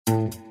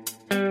Do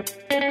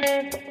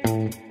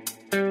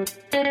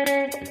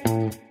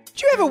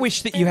you ever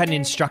wish that you had an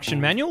instruction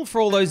manual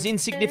for all those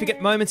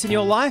insignificant moments in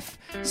your life?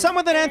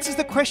 Someone that answers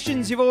the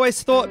questions you've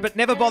always thought but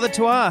never bothered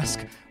to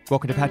ask.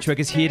 Welcome to Patchwork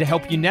is here to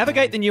help you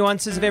navigate the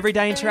nuances of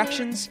everyday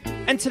interactions.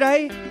 And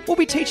today, we'll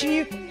be teaching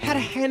you how to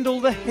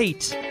handle the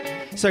heat.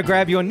 So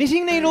grab your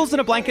knitting needles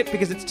and a blanket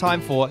because it's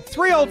time for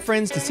three old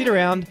friends to sit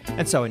around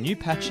and sew a new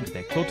patch into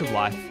their quilt of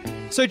life.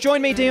 So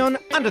join me, Dion,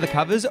 under the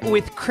covers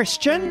with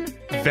Christian.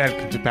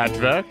 Welcome to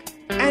Patchwork.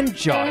 And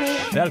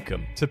Josh.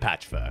 Welcome to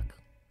Patchwork.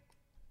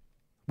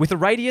 With a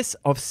radius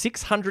of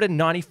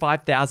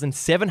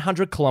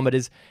 695,700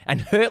 kilometres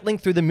and hurtling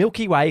through the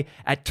Milky Way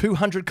at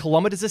 200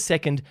 kilometres a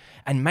second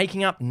and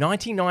making up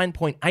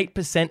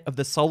 99.8% of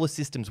the solar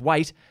system's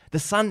weight, the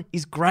sun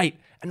is great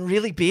and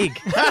really big.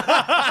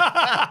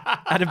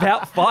 At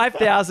about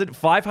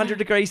 5,500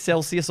 degrees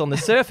Celsius on the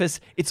surface,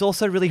 it's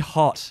also really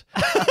hot.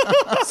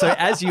 So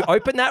as you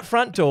open that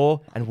front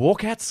door and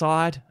walk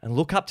outside and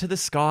look up to the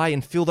sky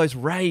and feel those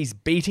rays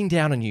beating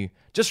down on you,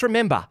 just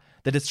remember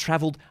that it's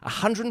travelled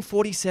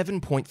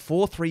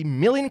 147.43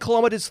 million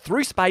kilometres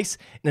through space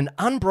in an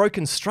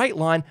unbroken straight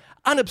line,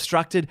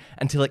 unobstructed,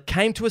 until it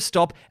came to a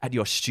stop at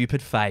your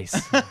stupid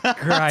face.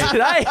 Great.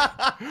 Today,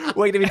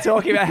 we're going to be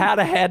talking about how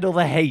to handle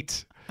the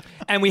heat.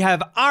 And we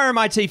have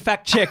RMIT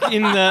fact check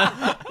in the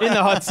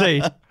hot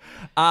seat.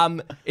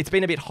 It's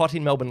been a bit hot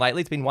in Melbourne lately.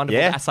 It's been wonderful.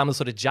 Yeah. Our summer's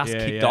sort of just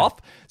kicked off.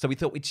 So we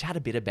thought we'd chat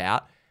a bit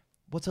about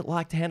what's it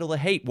like to handle the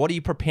heat? What are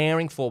you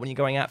preparing for when you're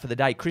going out for the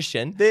day?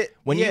 Christian,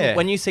 when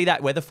you see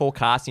that weather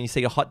forecast and you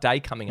see a hot day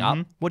coming up,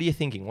 what are you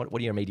thinking? What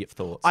are your immediate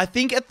thoughts? I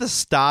think at the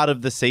start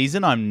of the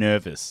season, I'm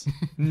nervous.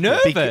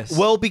 Nervous?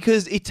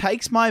 Because it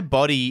takes my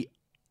body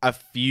a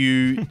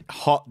few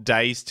hot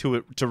days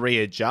to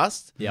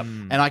readjust. Yep.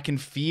 And I can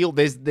feel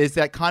there's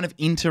that kind of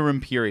interim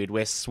period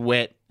where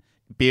sweat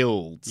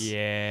builds.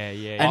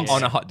 Yeah.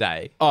 on a hot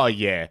day. Oh,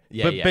 yeah.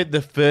 But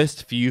the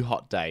first few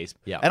hot days.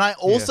 Yeah. And I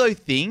also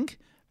think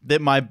that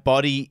my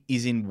body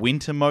is in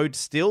winter mode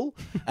still.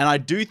 And I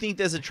do think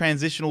there's a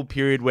transitional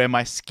period where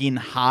my skin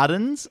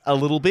hardens a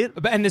little bit.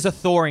 And there's a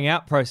thawing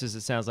out process,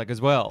 it sounds like,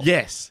 as well.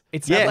 Yes.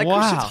 It sounds like wow.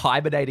 Christian's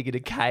hibernating in a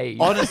cave.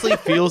 Honestly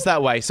feels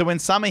that way. So when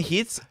summer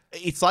hits,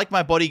 it's like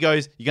my body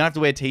goes, you're going to have to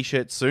wear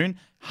t-shirts soon,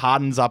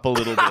 hardens up a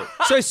little bit.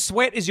 So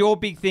sweat is your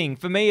big thing.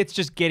 For me, it's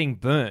just getting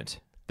burnt.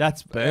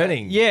 That's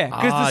burning. Yeah,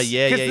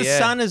 because the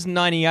sun is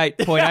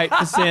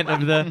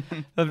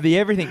 98.8% of the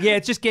everything. Yeah,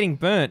 it's just getting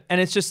burnt,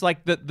 and it's just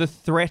like the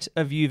threat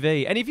of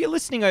UV. And if you're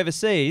listening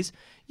overseas,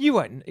 you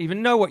won't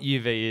even know what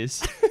UV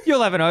is.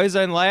 You'll have an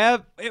ozone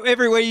layer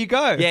everywhere you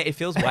go. Yeah, it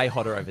feels way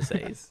hotter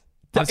overseas.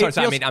 I'm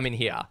sorry, I'm in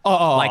here.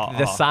 Like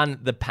the sun,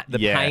 the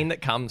pain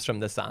that comes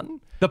from the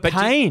sun.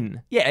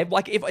 Pain?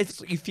 Like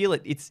if you feel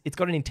it, it's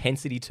got an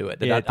intensity to it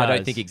that I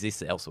don't think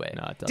exists elsewhere.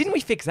 No, it doesn't. Didn't we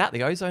fix that?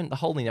 The ozone, the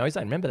hole in the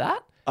ozone. Remember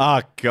that?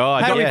 Oh,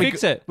 God. How do yeah. we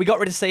fix it? We got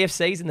rid of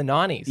CFCs in the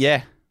 90s.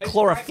 Yeah.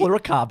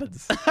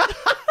 Chlorofluorocarbons.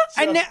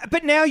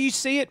 But now you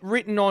see it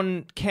written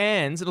on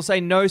cans. It'll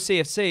say no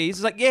CFCs.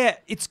 It's like, yeah,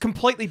 it's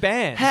completely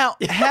banned. How?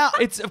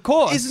 It's, of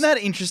course. Isn't that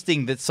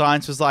interesting that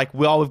science was like,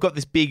 well, we've got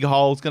this big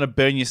hole, it's going to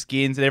burn your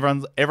skins,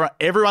 and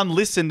everyone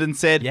listened and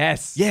said,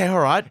 Yes. Yeah,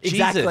 all right.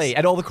 Exactly. Jesus.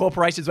 And all the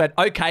corporations went,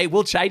 okay,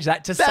 we'll change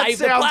that to save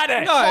the sounds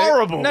planet.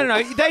 horrible.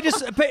 No. They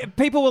just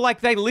people were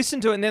like, they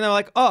listened to it and then they're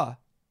like, oh,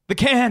 the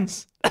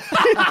cans.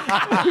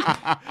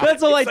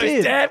 That's all they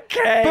did. Damn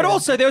cans. But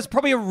also, there was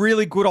probably a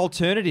really good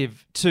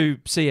alternative to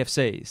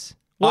CFCs.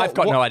 I've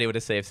got no idea what a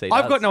CFC does.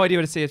 I've got no idea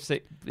what a CFC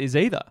is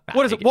either.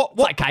 What is it? It's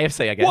like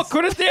KFC, I guess. What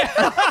could it do?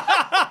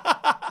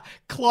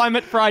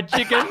 Climate fried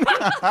chicken.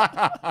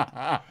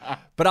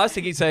 But I was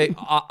thinking, so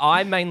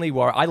I mainly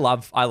worry. I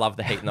love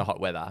the heat and the hot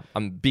weather.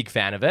 I'm a big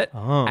fan of it,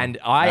 and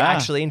I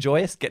actually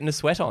enjoy getting a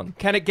sweat on.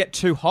 Can it get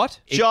too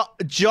hot?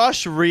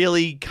 Josh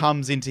really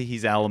comes into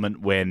his element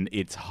when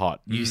it's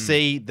hot. You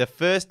see, the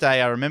first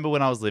day, I remember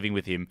when I was living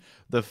with him,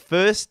 the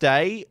first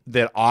day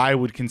that I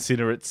would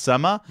consider it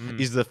summer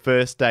is the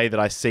first day that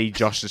I see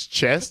Josh's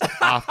chest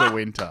after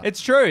winter.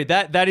 It's true.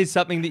 That is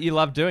something that you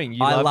love doing.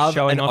 You I love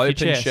showing an off your open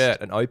chest.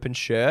 shirt. An open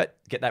shirt.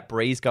 Get that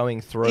breeze going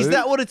through. Is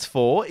that what it's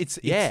for? It's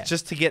Yeah.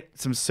 just to get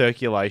some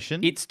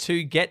circulation? It's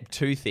to get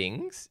two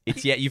things.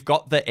 It's you've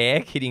got the air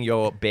hitting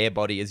your bare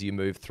body as you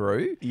move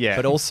through. Yeah.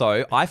 But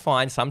also, I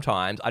find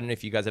sometimes, I don't know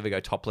if you guys ever go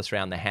topless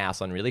around the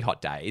house on really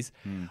hot days.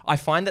 I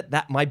find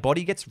that my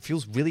body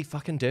feels really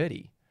fucking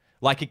dirty.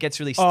 Like it gets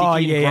really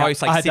sticky and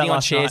gross. I Like had sitting that on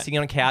last chairs, night. sitting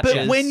on couches.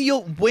 But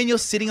when you're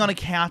sitting on a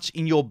couch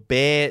in your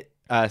bare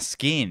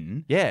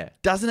skin,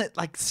 doesn't it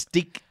like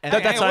stick? That's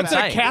what I'm What sort of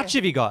saying. couch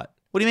have you got?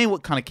 What do you mean?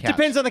 What kind of couch?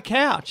 Depends on the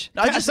couch.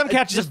 Some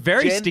couches are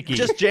very sticky.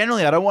 Just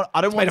generally, I don't want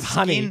made of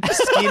honey.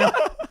 skin.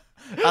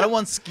 I don't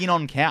want skin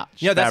on couch.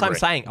 Yeah, that's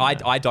fabric. what I'm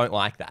saying. I don't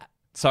like that.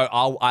 So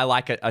I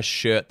like a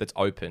shirt that's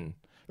open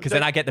because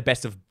then I get the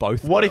best of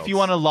both What worlds. if you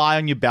want to lie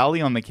on your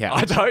belly on the couch?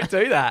 I don't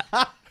do that.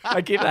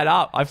 I give that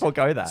up. I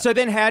forego that. So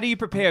then how do you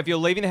prepare if you're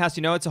leaving the house,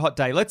 you know it's a hot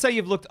day? Let's say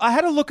you've looked... I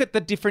had a look at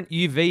the different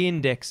UV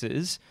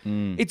indexes.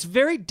 It's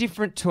very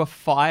different to a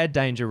fire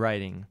danger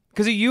rating.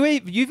 Because a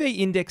UV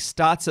index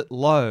starts at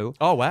low,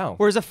 Oh, wow.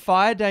 whereas a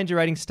fire danger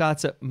rating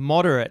starts at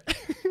moderate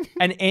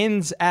and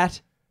ends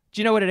at.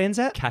 Do you know what it ends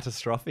at?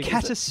 Catastrophic.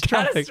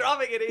 Catastrophic.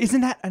 Catastrophic it is.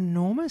 Isn't that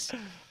enormous?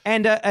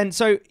 And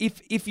so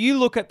if you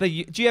look at do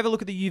you ever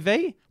look at the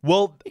UV?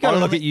 Well, You got to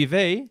look only- at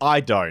UV. I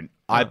don't.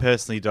 I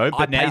personally don't. I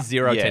But pay now,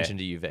 zero yeah. attention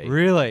to UV.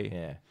 Really?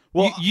 Yeah.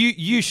 Well,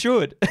 you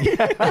should.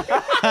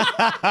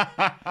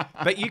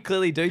 But you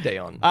clearly do,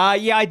 Dion.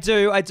 Yeah, I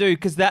do,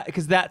 because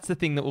that's the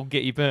thing that will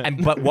get you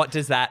burnt. But what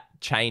does that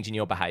change in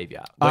your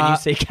behaviour when you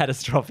see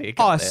catastrophic?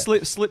 Oh, up there?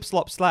 slip,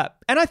 slop, slap.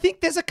 And I think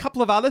there's a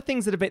couple of other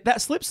things that have been...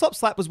 That slip, slop,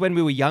 slap was when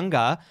we were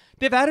younger.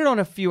 They've added on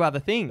a few other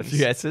things. A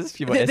few S's?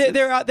 Few more There, S's?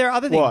 there are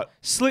other things. What?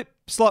 Slip,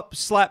 slop,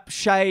 slap,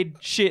 shade,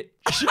 shit.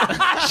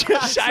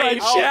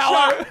 Shave,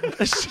 shower.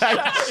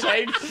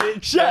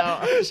 Shave, shower.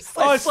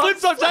 Oh, slip,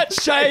 slop, slap,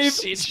 shave.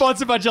 Shit.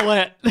 Sponsored by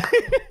Gillette.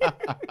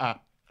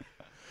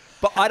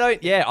 But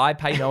I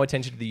pay no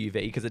attention to the UV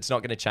because it's not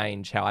going to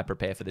change how I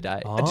prepare for the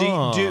day.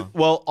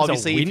 Well,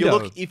 obviously,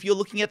 window. if you're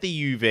looking at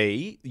the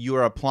UV, you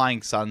are applying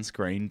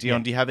sunscreen.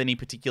 Dion, do you have any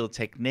particular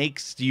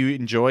techniques? Do you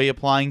enjoy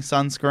applying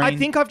sunscreen? I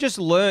think I've just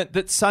learnt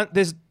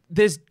that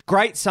there's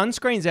great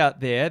sunscreens out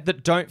there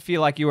that don't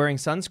feel like you're wearing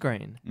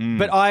sunscreen.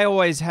 But I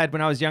always had,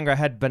 when I was younger, I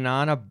had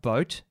Banana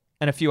Boat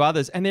and a few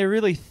others, and they're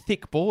really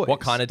thick boys. What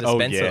kind of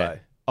dispenser, yeah. though?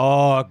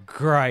 Oh,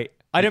 great.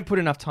 I didn't put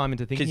enough time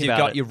into thinking Because you've about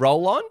got it. your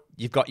roll-on,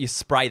 you've got your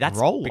spray. That's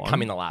Roll-on?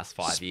 become in the last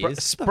 5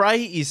 years.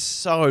 spray is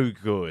so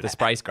good. The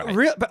spray's great.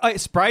 But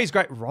spray's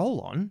great. Roll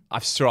on.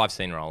 I've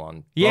seen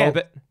roll-on. Yeah, Roll-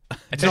 but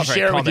it's Did not you very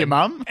share it common. with your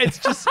mum? it's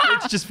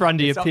just for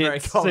under your not very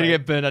pits, so common. you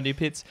get burned under your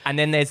pits. And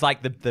then there's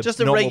like the Just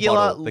a normal regular,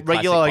 bottle, the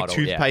classic like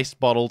bottle, yeah. toothpaste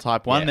bottle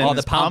type one. Yeah. Then Oh,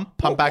 there's the pump.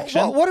 pump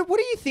action. What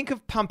do you think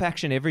of pump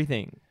action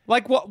everything?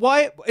 Like what?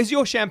 Why is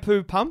your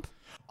shampoo pump?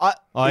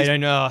 I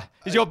don't know.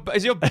 Is your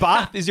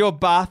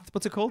bath?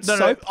 What's it called? No,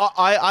 Soap. no,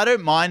 I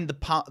don't mind the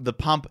pump. The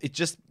pump. It's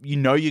just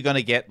you're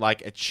gonna get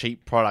like a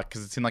cheap product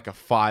because it's in like a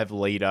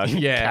 5-liter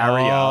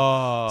carrier,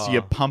 Oh. so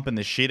you're pumping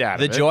the shit out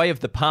The of it. joy of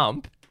the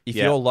pump, if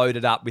Yeah. you're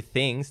loaded up with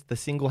things, the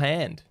single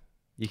hand.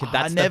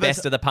 That's the never-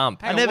 best of the pump.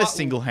 I never what-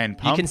 single hand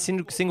You pump. can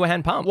single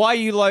hand pump. Why are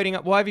you loading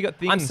up? Why have you got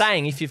things? I'm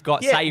saying if you've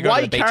got, Yeah, say you're going why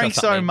to are the you beach carrying or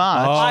something. so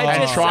much I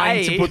and just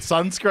trying say- to put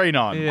sunscreen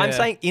on? Yeah. I'm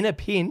saying in a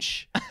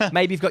pinch,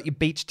 maybe you've got your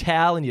beach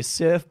towel and your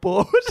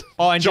surfboard.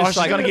 Oh, and Josh just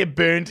like, is gonna get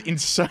burnt in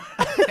so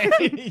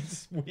many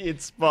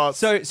weird spots.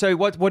 So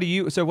what do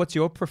you? So what's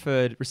your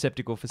preferred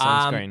receptacle for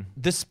sunscreen?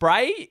 The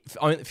spray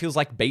feels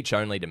like beach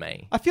only to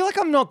me. I feel like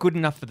I'm not good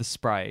enough for the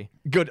spray.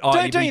 Good. Oh,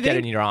 Don't you you get think? it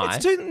in your eye.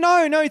 It's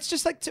no. It's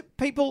just like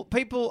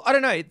people. I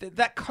don't know.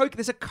 That Coke.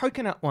 There's a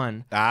coconut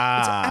one. It's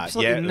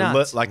absolutely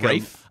nuts. like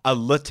Reef? a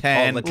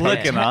Latan Oh,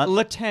 Latan. coconut.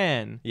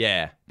 Latan.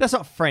 yeah. That's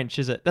not French,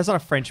 is it? That's not a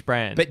French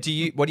brand. But what do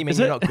you mean Is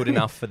you're it? not good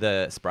enough for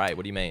the spray?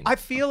 What do you mean? I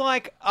feel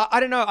like I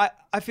don't know.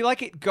 I feel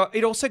like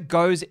it also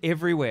goes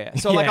everywhere.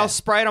 So like Yeah. I'll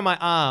spray it on my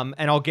arm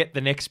and I'll get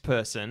the next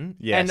person.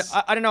 Yes.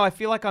 And I don't know. I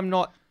feel like I'm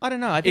not. I don't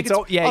know. I think It's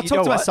all- yeah, I'll you talk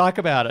know to my what? psych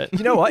about it.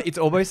 You know what? It's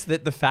almost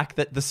that the fact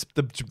that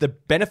the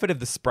benefit of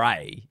the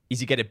spray is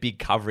you get a big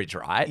coverage,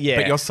 right? Yeah.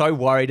 But you're so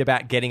worried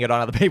about getting it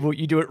on other people,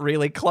 you do it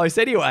really close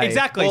anyway.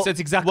 Exactly. so it's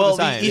exactly well,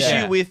 the same.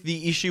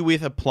 the issue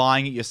with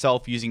applying it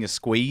yourself using a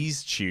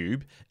squeeze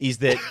tube is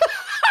that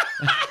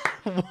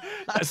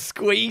A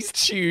squeeze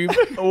tube.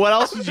 what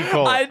else would you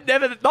call it? I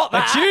never not A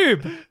that.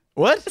 tube.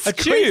 What? A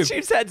Squeeze tube.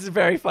 tube sounds a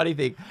very funny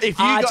thing. If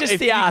you got- just if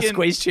the you can-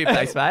 squeeze tube,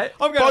 thanks, mate.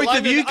 I'm going to Both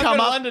London. of you I'm come going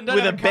to up London, don't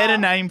with a have better car.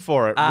 name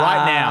for it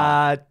right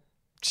now.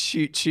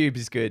 Tube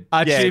is good.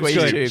 Tube's Squeeze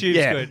good. tube. Tube's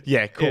Yeah, good.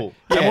 yeah, cool.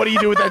 Yeah. And what do you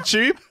do with that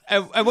tube?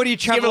 And what do you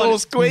travel give it a on? little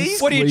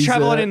squeeze? What do you Squeeze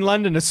travel on it. in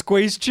London? A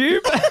squeeze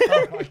tube?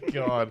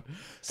 God.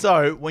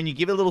 So when you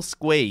give it a little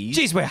squeeze,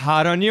 Jeez, we're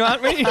hard on you,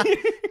 aren't we?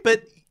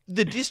 but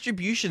the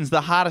distribution's the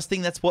hardest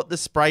thing. That's what the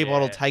spray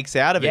bottle takes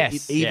out of it.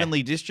 Yes, It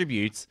evenly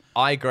distributes.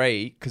 I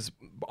agree because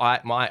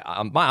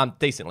I'm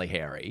decently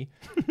hairy.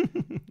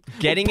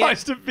 Getting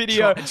Post a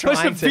video. try- Post a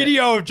trying to-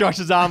 video of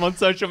Josh's arm on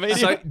social media.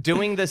 So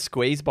doing the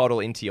squeeze bottle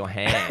into your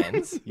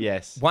hands.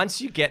 Yes.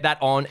 Once you get that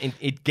on,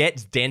 it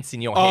gets dense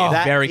in your Oh, hair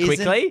that very isn't-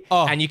 quickly,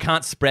 oh. and you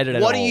can't spread it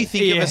at What all. do you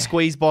think of Yeah. a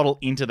squeeze bottle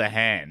into the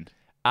hand?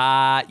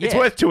 Yeah. It's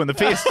worth two in the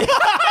fist.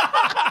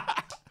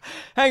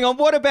 Hang on.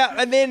 What about?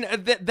 And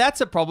then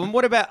that's a problem.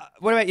 What about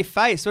your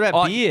face? What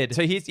about beard?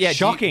 So here's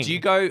shocking. Do you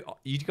go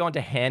onto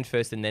hand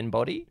first and then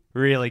body,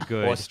 really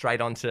good. or straight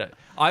onto?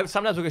 I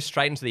sometimes will go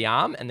straight into the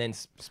arm and then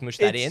smush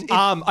that in.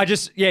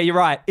 You're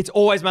right. It's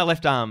always my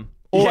left arm.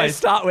 Always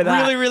start with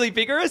that. really, really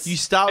vigorous. You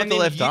start with and the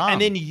then left arm.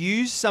 and then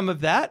use some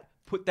of that.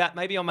 Put that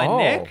maybe on my Oh,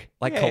 neck,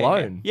 like Yeah.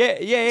 cologne. Yeah.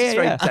 Just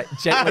very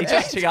gently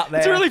touching up there.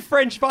 It's really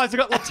French vibes. We've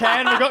got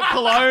Latan, we've got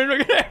cologne,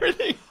 we've got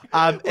everything.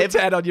 Put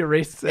that on your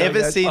wrists. There we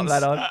go, pop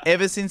that on.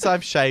 Ever since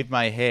I've shaved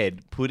my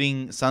head,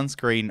 putting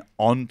sunscreen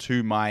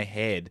onto my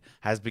head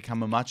has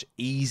become a much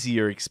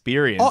easier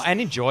experience. Oh, and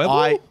enjoyable?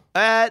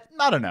 I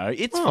don't know.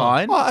 It's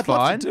fine. well, it's I'd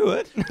love fine. to do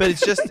it. But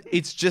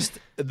it's just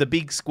the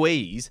big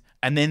squeeze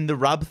and then the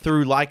rub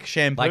through like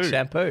shampoo. Like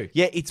shampoo.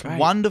 Yeah, it's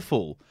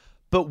wonderful.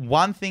 But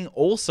one thing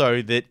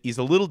also that is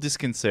a little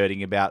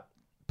disconcerting about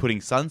putting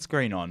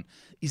sunscreen on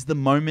is the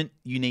moment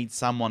you need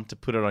someone to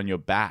put it on your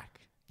back.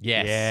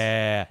 Yes.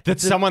 Yeah.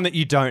 That's someone that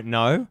you don't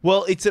know.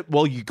 Well,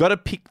 you got to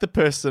pick the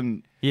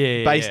person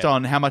based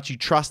on how much you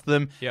trust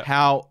them, Yep.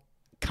 how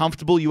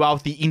comfortable you are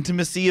with the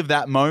intimacy of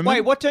that moment.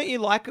 Wait, what don't you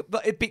like?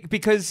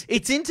 Because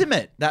It's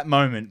intimate, that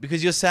moment,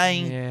 because you're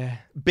saying, yeah.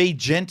 be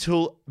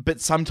gentle, but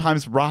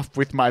sometimes rough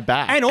with my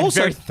back. And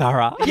also very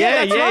thorough.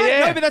 Yeah, that's right.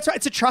 yeah. No, but that's right.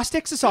 It's a trust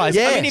exercise.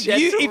 Yeah. I mean,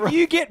 if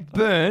you get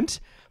burnt,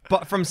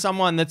 but from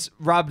someone that's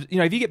rubbed,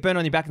 if you get burnt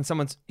on your back and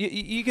someone's,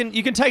 you can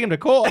take them to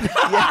court.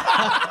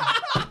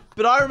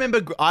 But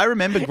I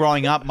remember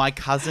growing up, my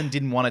cousin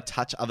didn't want to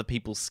touch other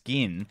people's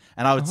skin,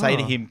 and I would say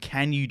to him,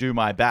 "Can you do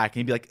my back?"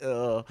 And he'd be like,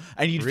 "Ugh,"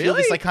 and you'd feel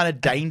this Really? like kind of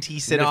dainty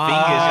set No. of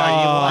fingers.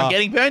 I'm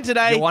getting burnt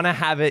today. You want to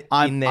have it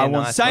I in there. want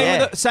nice. Same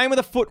Yeah. same with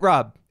a foot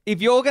rub. If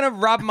you're gonna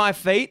rub my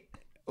feet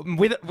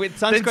with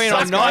sunscreen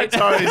on, not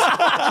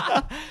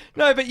toes.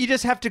 no, but you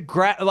just have to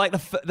grab like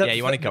Yeah,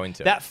 you wanna go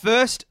into that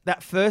first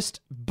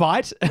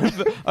bite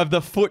of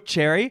the foot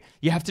cherry.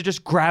 You have to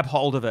just grab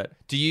hold of it.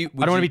 Do you?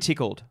 I don't want to be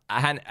tickled.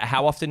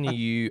 How often are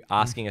you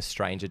asking a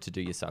stranger to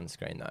do your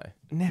sunscreen though?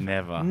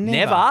 Never.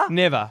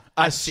 Never.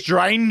 A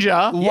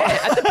stranger. Yeah,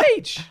 at the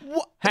beach.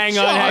 Hang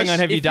on.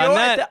 Have you If done you're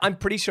that? I'm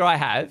pretty sure I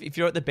have. If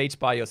you're at the beach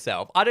by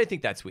yourself, I don't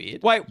think that's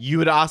weird. Wait, You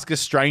would ask a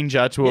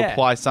stranger to Yeah.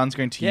 apply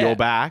sunscreen to Yeah. your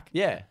back.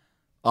 Yeah.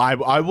 I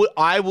would.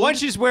 why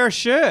don't you just wear a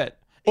shirt?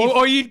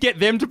 Or you'd get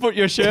them to put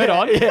your shirt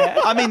on.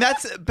 I mean,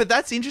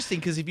 that's interesting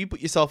because if you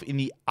put yourself in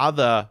the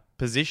other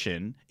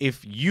position, if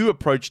you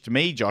approached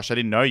me, Josh, I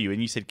didn't know you, and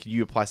you said, "Can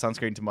you apply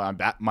sunscreen to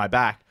my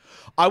back?"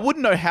 I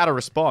wouldn't know how to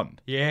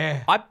respond.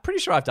 Yeah. I'm pretty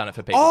sure I've done it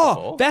for people Oh,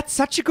 before. that's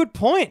such a good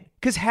point.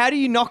 Because how do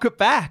you knock it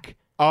back?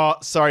 Oh,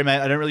 sorry, mate.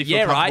 I don't really feel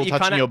yeah, comfortable right. You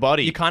touching kinda, your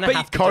body. You kind of But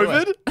have to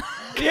COVID? do it.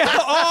 Yeah.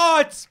 Oh,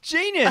 it's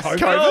genius.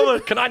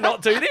 COVID? Can I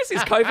not do this? Is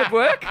COVID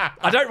work?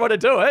 I don't want to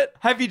do it.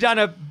 Have you done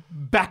a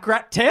back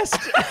rat test?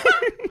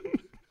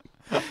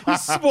 We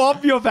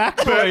swab your back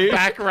for you.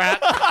 Back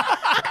rat.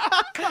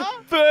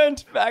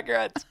 Burnt back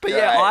rats. But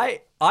yeah,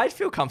 I'd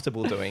feel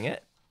comfortable doing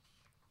it.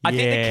 I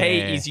think the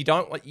key is you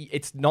don't want,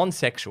 it's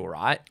non-sexual,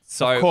 right?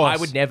 So Of course. I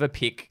would never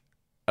pick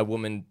a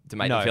woman to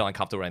make No. them feel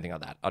uncomfortable or anything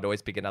like that. I'd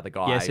always pick another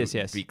guy.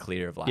 Yes. Be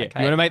clear of like, Yeah, hey,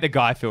 you want to make the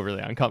guy feel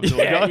really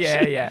uncomfortable. yeah,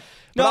 Josh? yeah.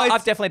 No, No, it's-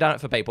 I've definitely done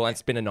it for people, and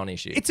it's been a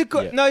non-issue. It's a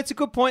good it's a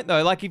good point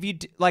though. Like if you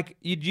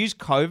you'd use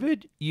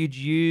COVID, you'd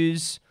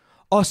use.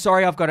 Oh,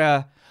 sorry, I've got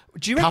a.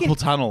 Do you reckon Couple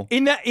tunnel.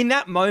 in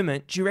that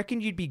moment? Do you reckon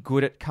you'd be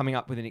good at coming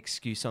up with an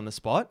excuse on the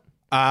spot?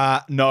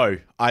 No.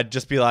 I'd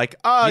just be like,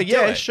 "Oh, You do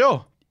yeah, it.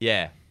 sure."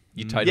 yeah,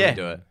 you totally Yeah.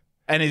 do it.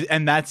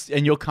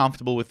 And you're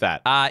comfortable with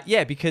that.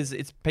 Yeah, because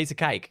it's a piece of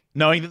cake.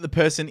 Knowing that the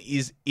person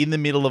is in the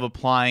middle of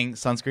applying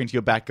sunscreen to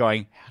your back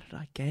going, "How did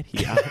I get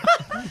here?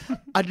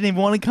 I didn't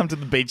even want to come to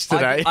the beach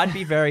today." I'd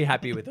be very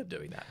happy with them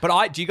doing that.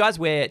 But do you guys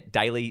wear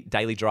daily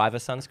driver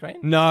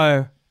sunscreen?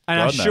 No. And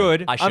God, I no.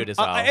 should. I should as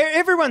well.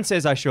 Everyone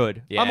says I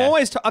should. Yeah. I'm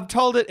always. I'm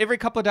told it every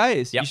couple of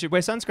days. Yep. You should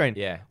wear sunscreen.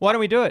 Yeah. Why don't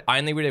we do it? I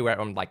only really wear it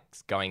when I'm like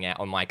going out.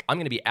 I'm like, I'm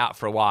going to be out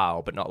for a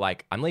while, but not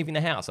like I'm leaving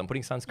the house. I'm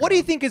putting sunscreen What do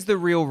you on. think is the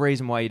real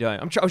reason why you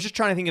don't? I was just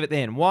trying to think of it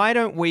then. Why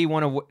don't we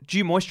want to? Do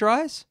you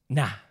moisturize?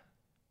 Nah.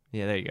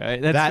 Yeah, there you go.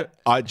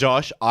 That's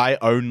Josh, I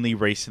only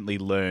recently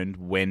learned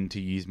when to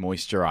use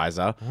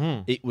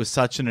moisturizer. It was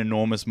such an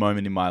enormous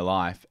moment in my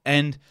life.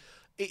 And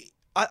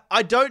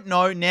I don't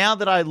know, now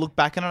that I look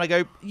back on it, I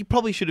go, you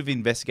probably should have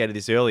investigated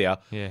this earlier.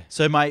 Yeah.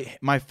 So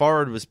my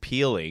forehead was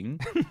peeling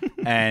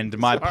and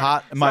my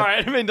Sorry, I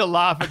didn't mean to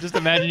laugh. I just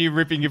imagine you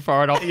ripping your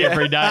forehead off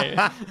every day.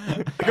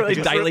 Look at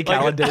these daily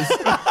calendars.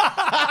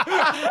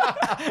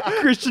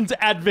 Christian's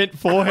Advent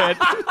forehead.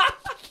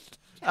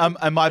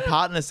 and my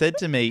partner said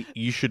to me,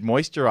 "You should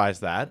moisturize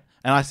that."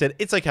 And I said,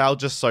 "It's okay, I'll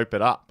just soap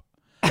it up."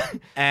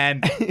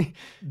 And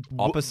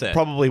Opposite.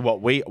 probably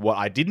what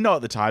I didn't know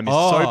at the time is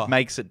Oh. soap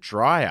makes it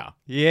drier.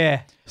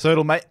 Yeah. So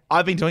it'll make.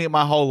 I've been doing it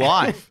my whole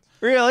life.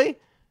 Really?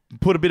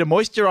 Put a bit of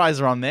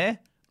moisturizer on there,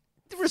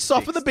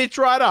 soften the bitch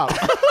right up.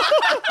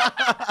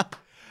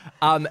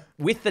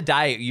 With the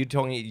day, you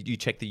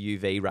check the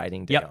UV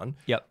rating down.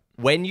 Yep.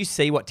 When you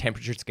see what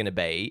temperature it's going to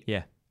be,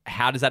 Yeah.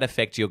 how does that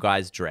affect your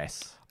guys'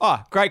 dress? Oh,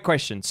 great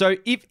question. So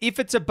if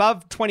it's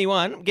above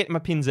 21, I'm getting my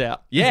pins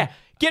out. Yeah.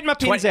 Get my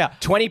pins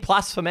out. 20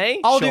 plus for me.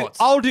 I'll shorts.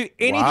 do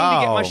anything to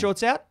get my Wow.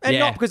 shorts out, and Yeah.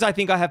 not because I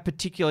think I have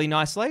particularly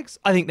nice legs.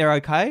 I think they're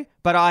okay,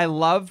 but I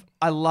love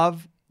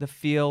the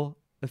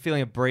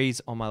feeling of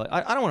breeze on my leg.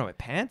 I don't want to wear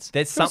pants.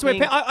 There's Who wants to wear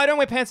something- I don't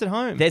wear pants at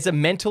home. There's a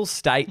mental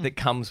state that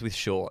comes with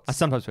shorts. I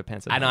sometimes wear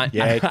pants at and home.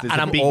 There's a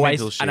I'm big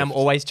always mental and I'm shift.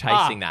 always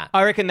chasing that.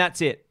 I reckon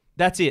that's it.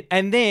 That's it.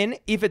 And then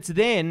if it's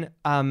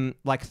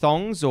like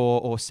thongs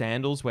or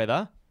sandals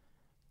weather,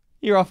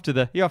 you're off to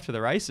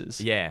the races.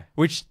 Yeah.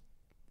 Which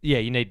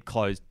you need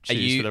closed Are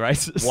shoes for the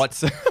races.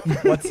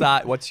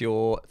 What's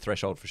your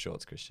threshold for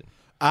shorts, Christian?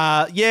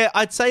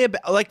 I'd say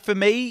like for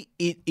me,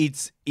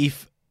 it's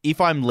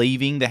if I'm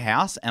leaving the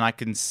house and I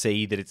can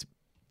see that it's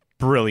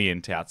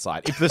brilliant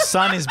outside. If the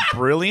sun is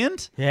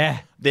brilliant, Yeah.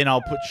 then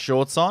I'll put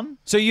shorts on.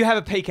 So you have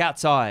a peek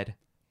outside.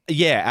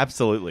 Yeah,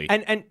 absolutely.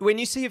 And when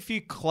you see a few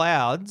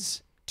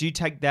clouds, do you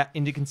take that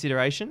into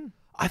consideration?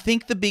 I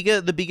think the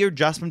bigger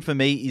adjustment for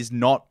me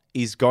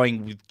is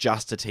going with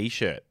just a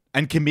t-shirt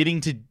and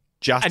committing to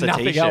just And a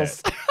nothing t-shirt.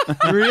 else.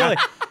 Really?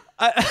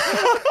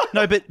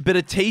 No, but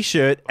a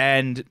t-shirt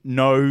and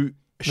no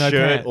shirt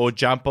pants. or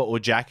jumper or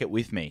jacket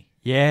with me.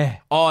 Yeah.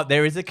 Oh,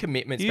 there is a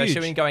commitment, especially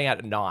Huge. when going out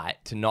at night,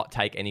 to not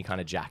take any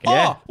kind of jacket.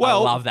 Oh,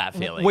 well, I love that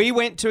feeling. We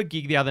went to a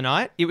gig the other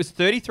night. It was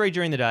 33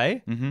 during the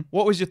day. Mm-hmm.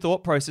 What was your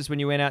thought process when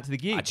you went out to the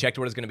gig? I checked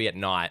what it was going to be at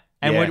night.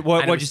 And Yeah. what And it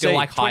what'd was you still see?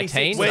 like high 26?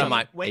 teens. When- and I'm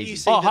like, when you easy.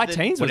 see Oh, that high the-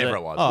 teens was whatever it?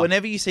 it was. Oh.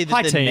 Whenever you see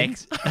High that the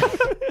teens.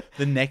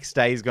 the next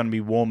day is going to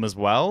be warm as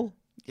well,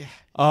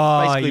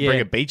 Oh, basically yeah.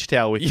 bring a beach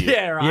towel with you.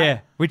 yeah, right. Yeah,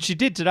 which you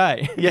did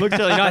today. It looked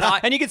really nice. I-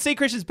 And you can see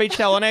Christian's beach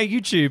towel on our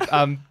YouTube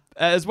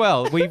as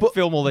well. We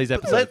film all these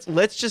episodes.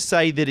 Let's just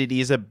say that it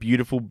is a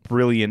beautiful,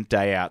 brilliant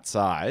day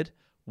outside.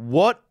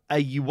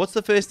 What's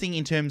the first thing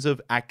in terms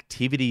of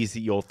activities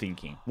that you're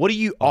thinking? What are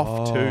you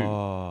off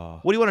to?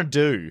 What do you want to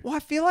do? Well, I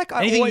feel like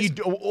I Anything always... you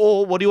do,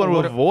 or what do you want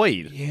to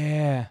avoid?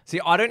 Yeah. See,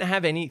 I don't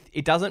have any.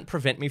 It doesn't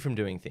prevent me from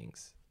doing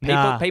things.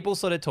 Nah. People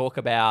sort of talk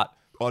about,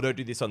 oh, I don't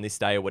do this on this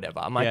day or whatever.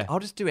 I'm like, Yeah. I'll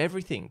just do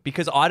everything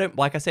because I don't.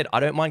 Like I said, I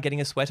don't mind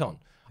getting a sweat on.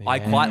 I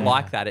quite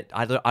like that.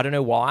 I don't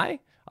know why.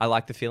 I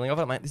like the feeling of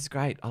it. I'm like, this is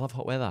great. I love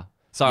hot weather.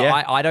 So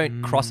Yeah. I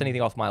don't cross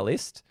anything off my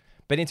list.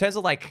 But in terms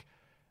of like,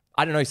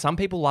 I don't know, some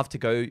people love to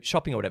go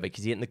shopping or whatever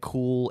because you get in the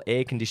cool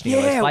air conditioning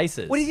of those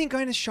places. What do you think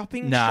going to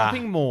shopping Nah,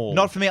 mall?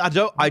 Not for me. I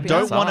don't want to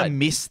outside.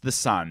 miss the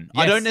sun.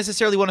 I Yes. don't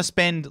necessarily want to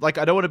spend I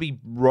don't want to be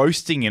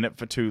roasting in it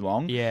for too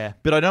long. Yeah.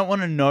 But I don't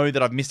want to know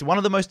that I've missed it. One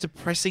of the most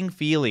depressing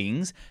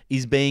feelings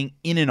is being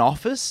in an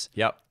office,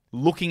 Yep.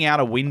 looking out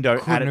a window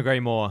Couldn't agree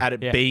more. at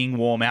it Yeah. being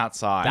warm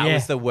outside. That Yeah.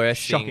 was the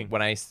worst Shocking. thing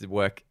when I used to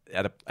work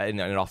in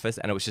an office,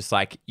 and it was just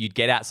like you'd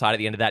get outside at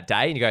the end of that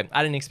day, and you go,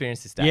 "I didn't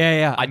experience this day. Yeah,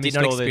 yeah, I I did missed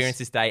not all this." experience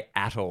this day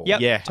at all. Yep,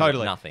 Yeah.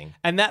 totally. Nothing.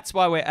 And that's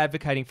why we're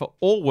advocating for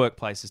all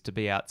workplaces to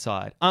be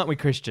outside. Aren't we,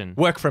 Christian?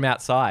 Work from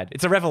outside.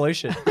 It's a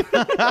revolution.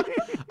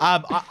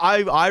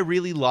 I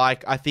really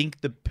like. I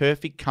think the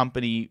perfect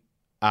company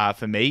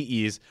for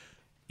me is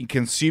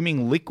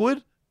consuming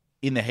liquid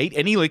in the heat.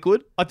 Any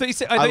liquid. I thought you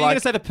were going to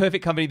say the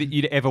perfect company that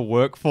you'd ever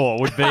work for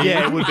would be.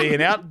 Yeah, it would be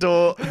an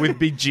outdoor with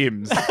big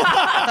gyms.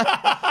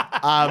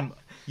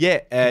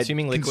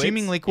 Consuming liquids.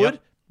 Consuming liquid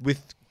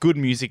with good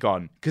music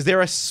on. Because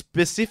there are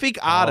specific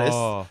artists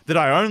Oh. that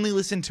I only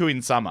listen to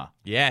in summer.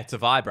 Yeah, it's a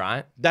vibe,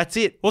 right? That's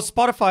it. Well,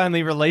 Spotify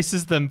only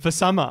releases them for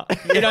summer.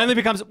 It only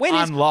becomes when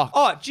is Unlocked.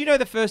 Oh, do you know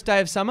the first day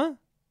of summer?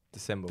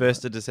 December.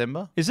 1st of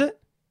December. Is it?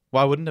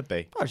 Why wouldn't it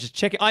be? I was just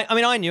checking. I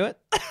mean, I knew it.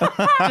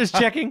 Just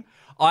checking.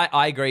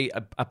 I agree.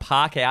 A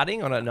park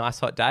outing on a nice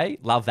hot day,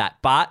 love that.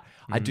 But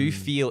I do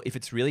feel if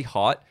it's really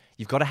hot,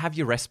 you've got to have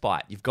your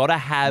respite. You've got to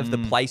have the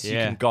place you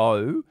yeah. can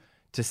go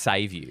to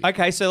save you.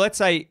 Okay, so let's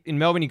say in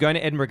Melbourne, you're going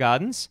to Edinburgh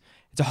Gardens.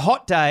 It's a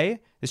hot day.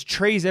 There's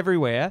trees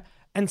everywhere.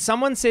 And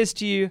someone says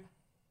to you,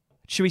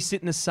 should we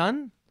sit in the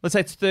sun? Let's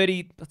say it's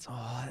 29.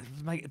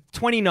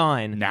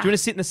 Nah. Do you want to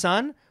sit in the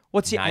sun?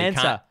 What's your No, you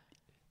answer? can't.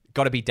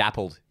 Got to be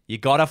dappled. You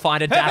got to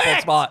find a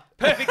dappled spot.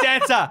 Perfect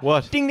answer.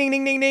 What? Ding, ding,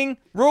 ding, ding, ding.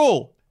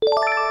 Rule.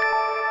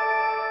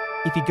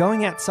 If you're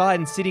going outside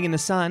and sitting in the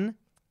sun,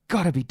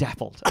 gotta be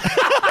dappled.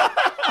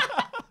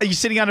 Are you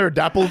sitting under a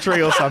dapple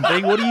tree or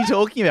something? What are you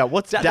talking about?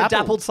 What's The dapple?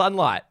 dappled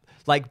sunlight.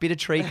 Like bit of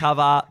tree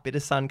cover, bit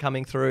of sun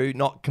coming through,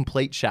 not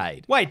complete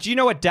shade. Wait, do you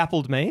know what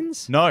dappled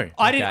means? No.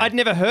 I didn't. Okay. I'd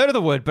never heard of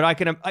the word, but I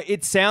can.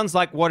 It sounds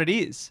like what it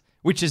is,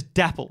 which is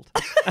dappled.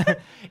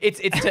 It's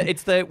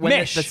the when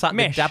Mesh, the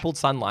mesh. dappled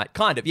sunlight,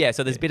 kind of. Yeah,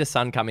 so there's a bit of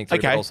sun coming through,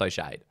 Okay. but also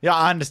shade. Yeah,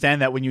 I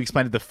understand that when you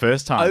explained it the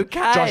first time. Okay.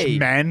 Josh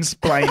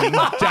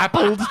mansplaining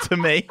dappled to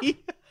me.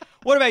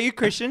 What about you,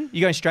 Christian?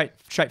 You going straight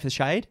for the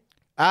shade?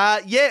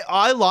 Yeah,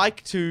 I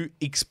like to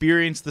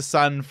experience the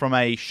sun from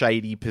a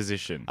shady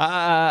position.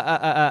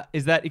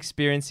 Is that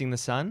experiencing the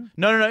sun?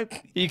 No.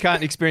 You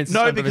can't experience the No,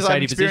 sun from because a I'm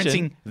shady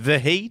experiencing position. the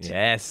heat.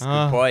 Yes,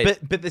 good point.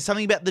 But there's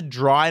something about the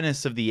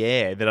dryness of the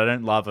air that I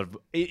don't love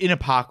in a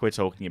park we're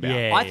talking about.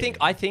 Yeah.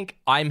 I think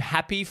I'm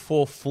happy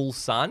for full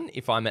sun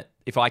if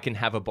I can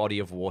have a body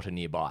of water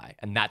nearby,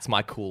 and that's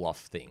my cool off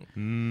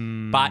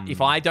thing. But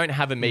if I don't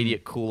have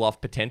immediate cool off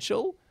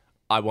potential,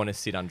 I want to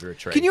sit under a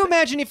tree. Can you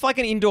imagine if, like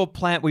an indoor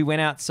plant, we went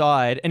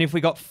outside and if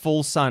we got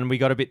full sun, we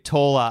got a bit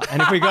taller,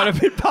 and if we got a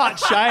bit part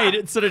shade,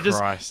 it's sort of just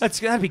Christ.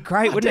 that'd be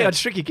great, wouldn't Dude, it? I'd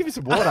trick you. Give me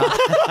some water.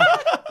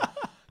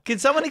 Can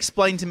someone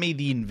explain to me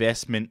the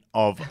investment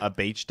of a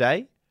beach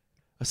day?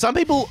 Some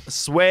people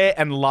swear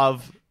and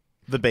love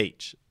the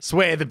beach.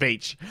 Swear the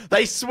beach.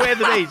 They swear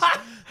the beach.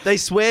 They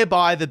swear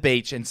by the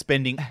beach and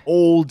spending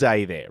all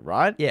day there,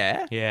 right?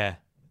 Yeah. Yeah.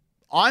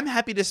 I'm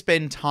happy to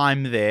spend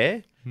time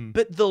there,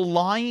 but the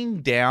lying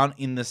down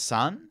in the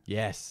sun,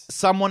 Yes.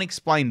 someone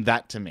explain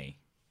that to me.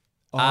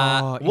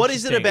 What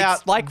is it interesting. about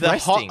It's like the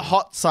resting.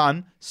 hot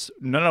sun?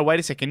 No, wait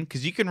a second,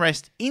 because you can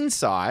rest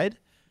inside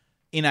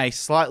in a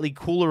slightly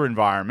cooler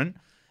environment.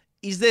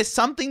 Is there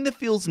something that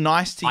feels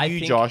nice to I you,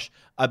 think- Josh,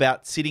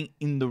 about sitting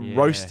in the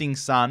roasting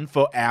sun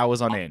for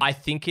hours on end? I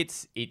think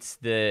it's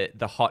the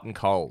hot and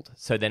cold.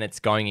 So then it's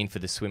going in for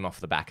the swim off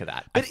the back of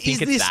that. But is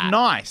this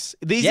nice?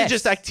 These are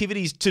just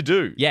activities to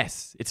do.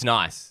 Yes, it's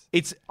nice.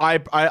 It's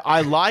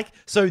I like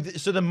so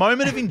the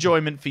moment of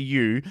enjoyment for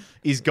you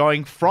is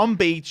going from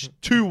beach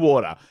to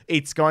water.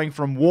 It's going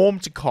from warm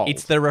to cold.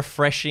 It's the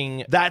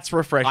refreshing. That's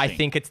refreshing. I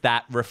think it's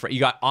that You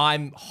go,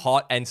 I'm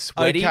hot and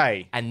sweaty,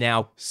 Okay. and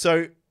now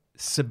so.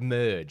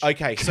 submerged.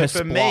 Okay, so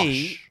for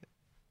me,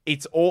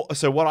 it's all.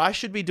 So what I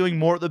should be doing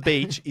more at the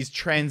beach is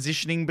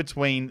transitioning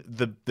between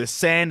the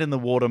sand and the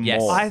water Yes.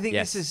 more. I think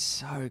Yes. this is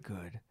so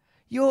good.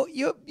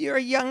 You're a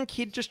young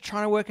kid just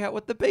trying to work out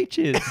what the beach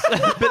is.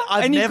 But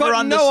I've and you've never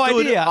got no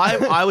understood. idea.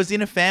 I was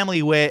in a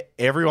family where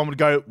everyone would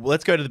go, well,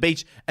 let's go to the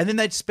beach. And then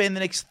they'd spend the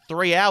next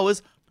 3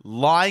 hours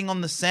lying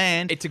on the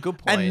sand. It's a good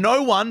point. And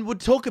no one would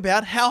talk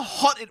about how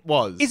hot it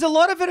was. Is a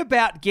lot of it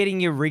about getting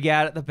your rig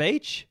out at the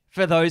beach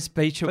for those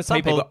beach For some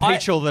people people,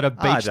 that are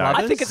beach don't.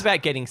 lovers? I think it's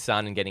about getting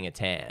sun and getting a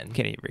tan.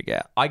 getting your rig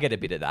out. I get a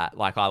bit of that.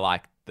 Like I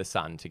like the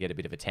sun to get a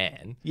bit of a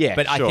tan. Yeah,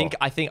 but sure.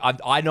 I think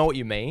I know what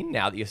you mean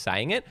now that you're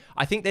saying it.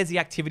 I think there's the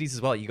activities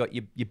as well. You got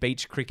your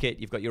beach cricket.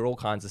 You've got your all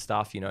kinds of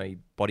stuff. Your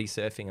body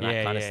surfing and that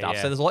Yeah, kind of yeah, stuff.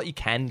 yeah. So there's a lot you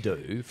can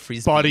do.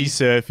 Frisbee. body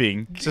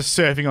surfing. Just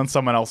surfing on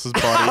someone else's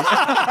body.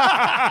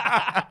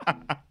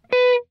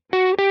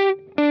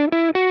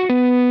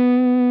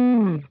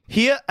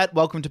 Here at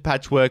Welcome to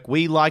Patchwork,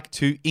 we like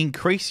to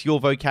increase your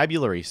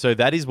vocabulary. So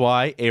that is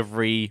why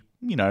every,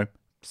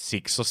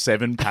 6 or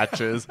 7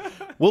 patches,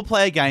 we'll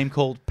play a game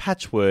called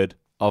Patchword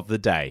of the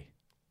Day.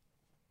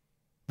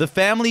 The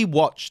family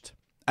watched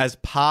as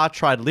Pa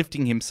tried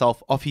lifting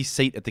himself off his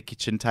seat at the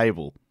kitchen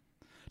table.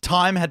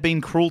 Time had been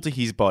cruel to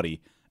his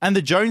body, and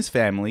the Jones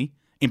family,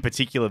 in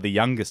particular the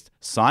youngest,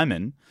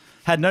 Simon,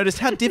 had noticed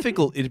how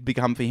difficult it had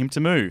become for him to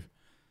move.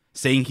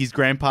 Seeing his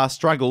grandpa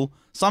struggle,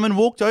 Simon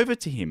walked over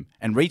to him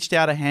and reached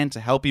out a hand to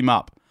help him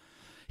up.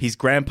 His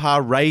grandpa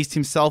raised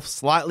himself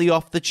slightly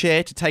off the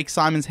chair to take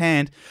Simon's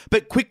hand,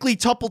 but quickly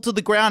toppled to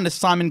the ground as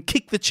Simon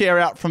kicked the chair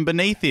out from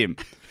beneath him.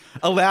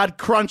 A loud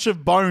crunch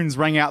of bones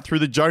rang out through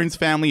the Jones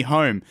family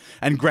home,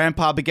 and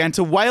Grandpa began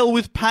to wail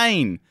with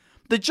pain.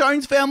 The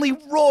Jones family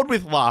roared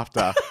with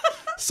laughter.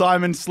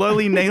 Simon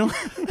slowly kneeled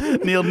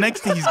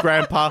next to his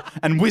grandpa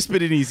and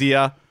whispered in his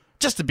ear,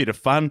 "Just a bit of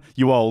fun,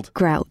 you old..."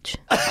 Grouch.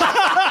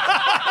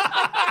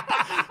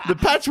 The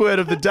patchword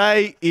of the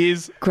day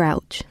is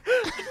Grouch.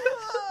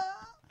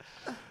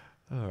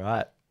 All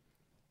right.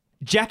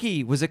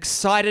 Jackie was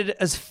excited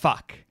as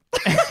fuck.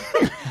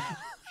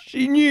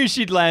 She knew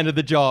she'd landed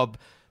the job.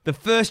 The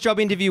first job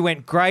interview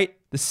went great.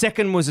 The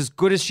second was as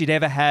good as she'd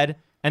ever had.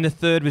 And the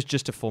third was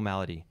just a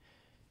formality.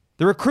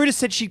 The recruiter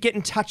said she'd get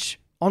in touch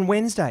on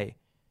Wednesday.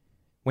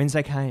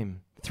 Wednesday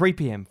came. 3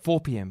 p.m.,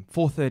 4 p.m.,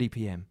 4:30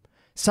 p.m.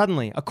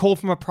 Suddenly, a call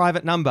from a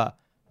private number.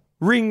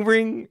 Ring,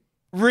 ring,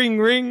 ring,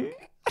 ring.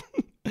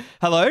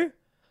 Hello?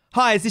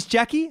 Hi, is this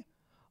Jackie?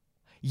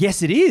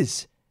 Yes, it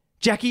is.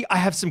 Jackie, I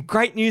have some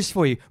great news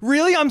for you.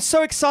 Really? I'm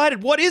so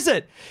excited. What is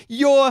it?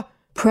 You're...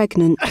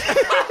 Pregnant.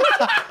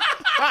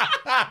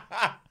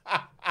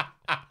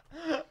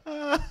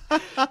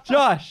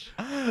 Josh.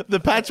 the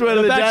patchword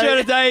of the Patchword day.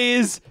 of the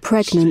day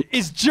Pregnant.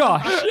 is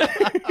Josh.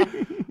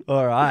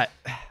 All right.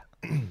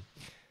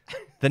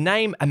 The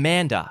name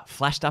Amanda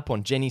flashed up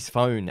on Jenny's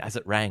phone as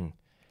it rang.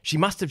 She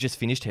must have just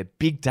finished her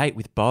big date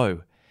with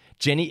Beau.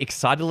 Jenny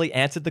excitedly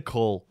answered the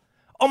call.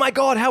 Oh my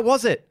God, how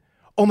was it?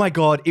 Oh my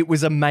God, it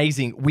was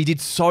amazing. We did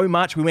so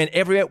much. We went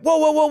everywhere. Whoa,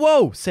 whoa, whoa,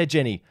 whoa, said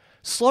Jenny.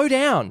 Slow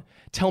down.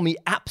 Tell me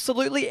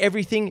absolutely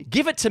everything.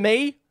 Give it to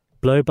me.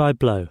 Blow by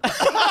blow.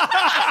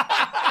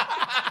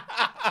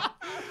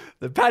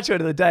 The patchword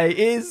of the day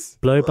is...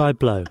 Blow by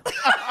blow.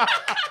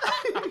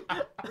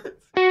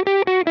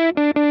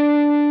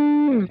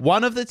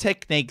 One of the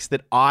techniques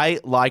that I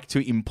like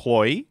to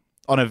employ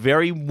on a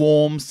very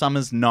warm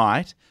summer's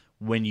night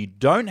when you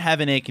don't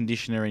have an air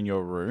conditioner in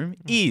your room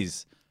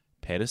is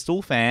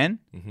pedestal fan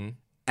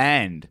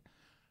and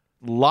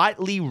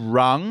lightly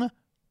wrung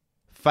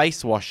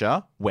face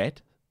washer,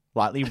 wet,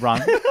 lightly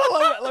wrung,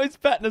 I love his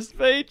pattern of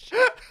speech.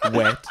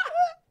 wet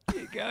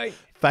Keep going.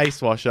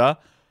 face washer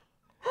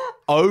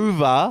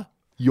over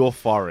your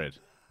forehead.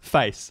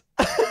 Face.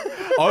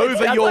 Over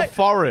sounds your like-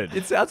 forehead.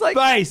 It sounds like...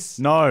 Face.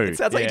 No. It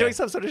sounds like Yeah. you're doing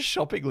some sort of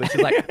shopping list.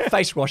 It's like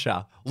face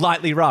washer,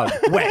 lightly rubbed,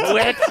 wet.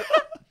 wet.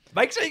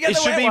 Make sure you get It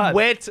the should wet be one.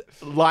 wet,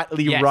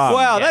 lightly Yes. wrung.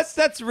 Wow, Yes.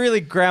 that's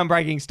really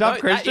groundbreaking stuff,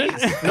 No, that Christian.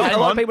 is. Not Hang a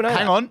lot on, of people know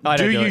hang that. on. I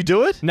don't Do do you it.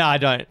 do it? No, I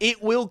don't.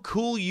 It will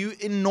cool you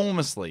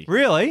enormously.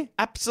 Really?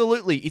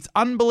 Absolutely. It's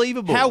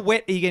unbelievable. How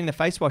wet are you getting the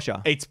face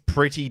washer? It's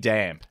pretty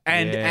damp.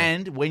 And Yeah.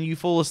 and when you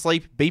fall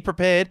asleep, be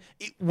prepared.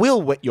 It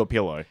will wet your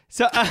pillow.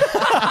 So,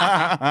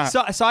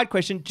 so a side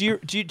question: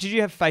 did you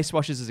have face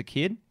washers as a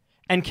kid?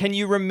 And can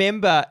you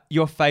remember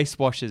your face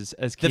washers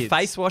as The kids?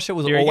 face washer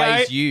was Here we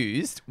always go.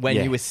 used when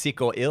Yeah. you were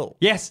sick or ill.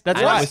 Yes, that's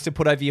and right. it was to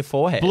put over your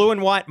forehead. Blue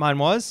and white. Mine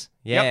was.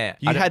 Yeah. Yep.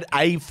 You had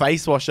a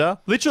face washer.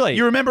 Literally.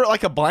 You remember it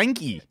like a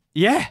blankie.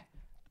 Yeah.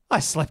 I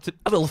slept it.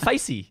 A little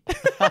facey.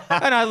 And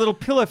I had a little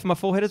pillow for my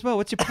forehead as well.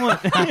 What's your point?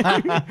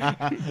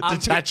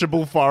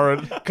 Detachable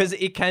forehead. Because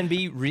it can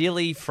be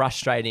really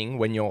frustrating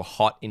when you're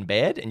hot in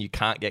bed and you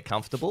can't get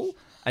comfortable.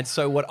 And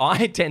so what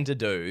I tend to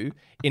do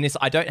in this,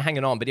 I don't hang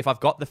it on, but if I've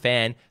got the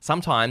fan,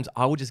 sometimes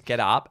I will just get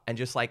up and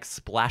just like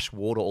splash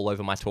water all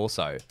over my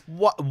torso.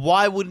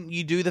 Why wouldn't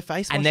you do the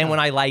face wash? And then when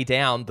I lay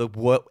down, the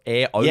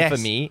air over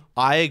me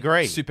I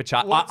agree.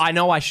 supercharged. I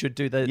know I should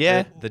do the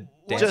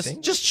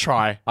dancing. Just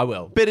try. I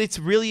will. But it's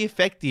really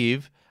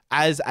effective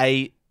as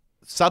a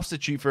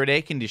substitute for an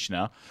air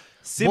conditioner.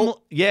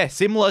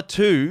 Similar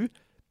to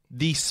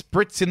the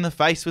spritz in the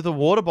face with a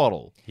water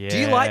bottle. Yeah. Do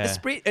you like the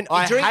spritz? And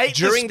I hate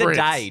during the the spritz.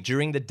 day.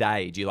 During the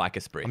day, do you like a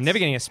spritz? I'm never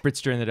getting a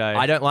spritz during the day.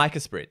 I don't like a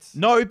spritz.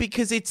 No,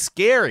 because it's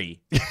scary.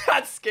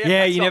 That's scary. Yeah,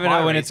 That's you not never my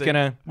know when it's reason.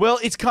 going to... Well,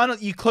 it's kind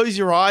of, you close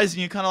your eyes and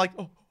you're kind of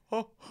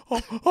like,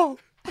 oh.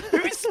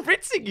 Who's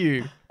spritzing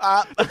you?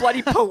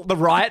 The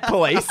riot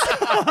police.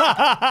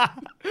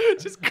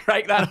 Just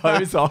crank that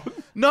hose on.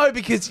 No,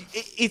 because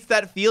it's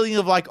that feeling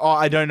of like,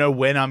 I don't know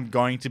when I'm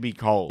going to be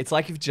cold. It's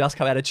like you've just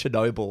come out of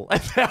Chernobyl.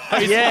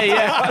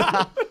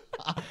 yeah.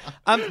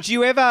 do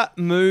you ever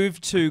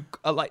move to...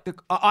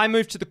 I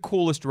moved to the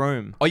coolest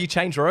room. Oh, you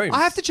change rooms. I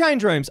have to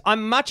change rooms.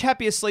 I'm much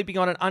happier sleeping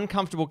on an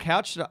uncomfortable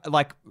couch,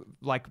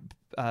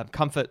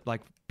 comfort,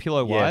 like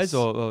pillow-wise, Yes.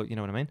 or you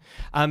know what I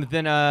mean?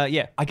 Then,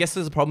 yeah. I guess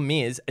there's a problem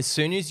is, as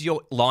soon as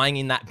you're lying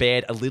in that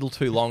bed a little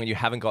too long and you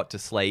haven't got to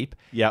sleep,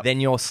 Yep. then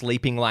your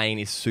sleeping lane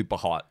is super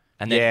hot.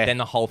 And then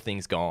the whole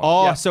thing's gone.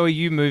 Oh, Yeah. so are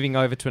you moving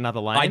over to another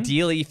lane?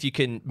 Ideally, if you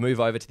can move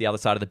over to the other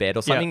side of the bed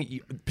or something,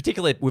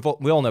 particularly, we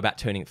all know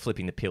about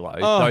flipping the pillow,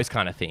 those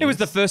kind of things. It was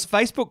the first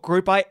Facebook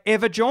group I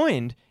ever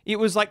joined. It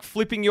was like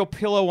flipping your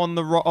pillow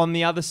on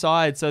the other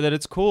side so that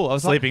it's cool. I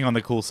was Sleeping on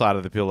the cool side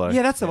of the pillow. like,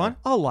 yeah, that's the one.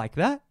 I'll like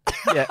that.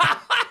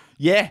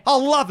 Yeah.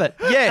 I'll love it.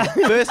 Yeah.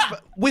 First,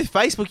 with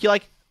Facebook, you're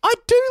like, I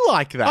do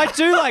like that. I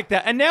do like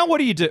that. And now what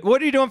do you do? What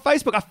do you do on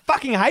Facebook? I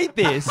fucking hate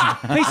this.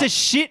 Piece of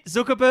shit,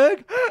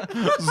 Zuckerberg.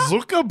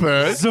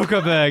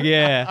 Zuckerberg,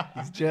 yeah.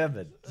 He's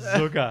German.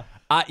 Zucker.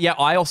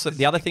 I also,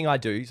 the other thing I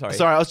do, sorry,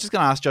 Sorry, I was just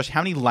going to ask Josh,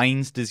 how many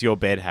lanes does your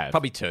bed have?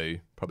 probably two.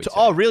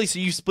 Oh, really? So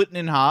you split it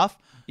in half?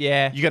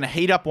 Yeah. You're going to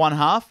heat up one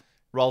half,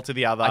 roll to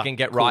the other. I can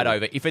get right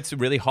over. If it's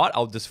really hot,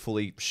 I'll just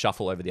fully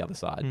shuffle over the other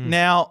side.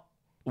 Now,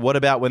 what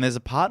about when there's a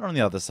partner on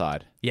the other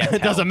side? Yeah,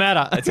 It doesn't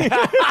matter.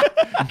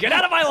 Get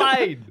out of my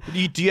lane.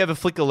 Do you ever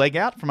flick a leg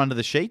out from under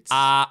the sheets?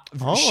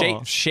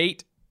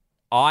 Sheet.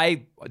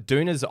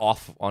 Doona's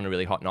off on a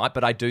really hot night,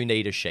 but I do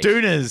need a sheet.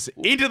 Doonas,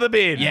 into the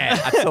bin. Yeah,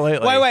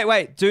 absolutely.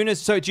 Wait. Doonas,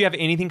 so do you have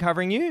anything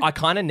covering you? I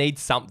kind of need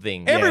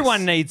something.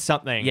 Everyone needs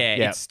something. Yeah,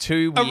 Yeah. it's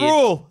too A weird.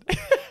 rule.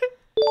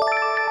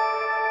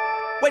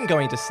 When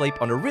going to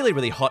sleep on a really,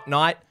 really hot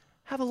night,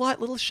 have a light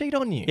little sheet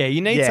on you. Yeah,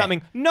 you need Yeah.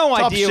 something. No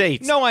Top idea.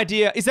 sheets. No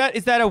idea. Is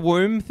that a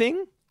womb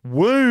thing?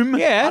 Womb?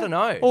 Yeah. I don't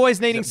know. Always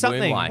needing Is it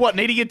something. womb-like? What,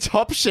 needing a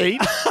top sheet?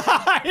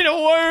 In a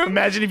womb.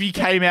 Imagine if you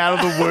came out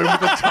of the womb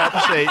with a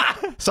top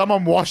sheet.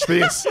 Someone wash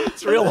this.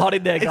 It's real hot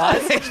in there,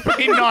 guys. It's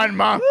been 9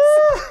 months.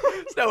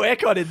 There's no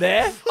aircon in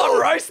there.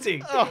 I'm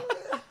roasting.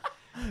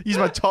 Use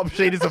my top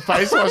sheet as a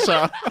face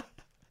washer.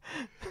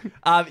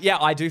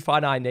 I do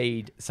find I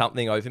need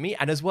something over me.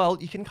 And as well,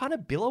 you can kind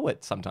of billow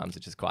it sometimes,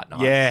 which is quite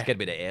nice. Yeah. Get a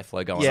bit of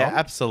airflow going Yeah, on.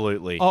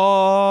 absolutely.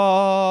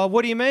 Oh,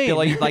 what do you mean?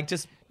 Billow, like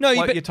just No,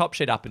 float but- your top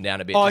sheet up and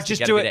down a bit. Oh, just to just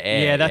get do a it. bit of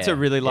air. Yeah, that's a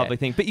really lovely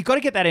thing. But you got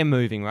to get that air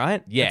moving,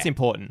 right? Yeah. That's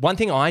important. One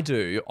thing I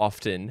do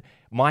often,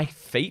 my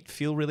feet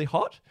feel really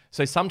hot.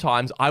 So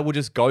sometimes I will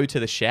just go to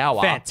the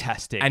shower.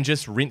 Fantastic. And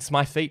just rinse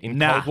my feet in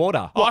Nah. cold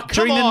water. What,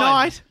 during the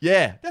night?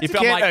 Yeah. That's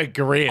a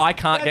grip. I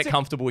can't That's get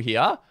comfortable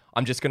here,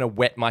 I'm just going to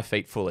wet my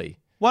feet fully.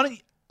 Why don't you,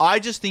 I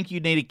just think you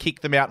need to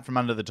kick them out from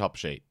under the top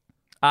sheet.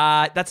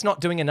 That's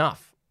not doing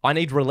enough. I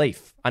need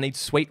relief. I need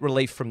sweet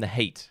relief from the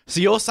heat. So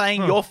you're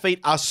saying your feet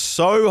are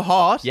so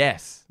hot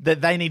Yes.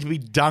 that they need to be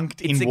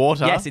dunked in It's a-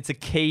 water? Yes, it's a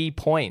key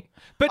point.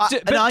 But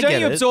and I don't get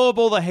you it. absorb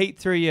all the heat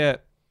through your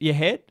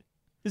head?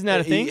 Isn't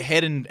that a thing?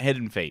 Head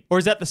and feet. Or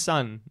is that the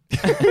sun?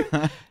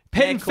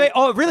 Head and feet.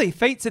 Oh, really?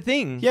 Feet's a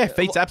thing. Yeah,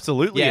 feet's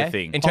absolutely Yeah. a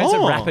thing. In terms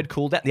Oh. of rapid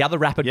cool down, the other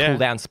rapid Yeah. cool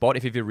down spot,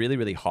 if you're really,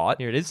 really hot,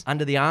 Here it is.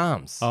 under the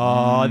arms.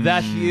 Oh,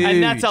 that's Huge.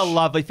 and that's a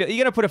lovely feel. You're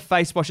gonna put a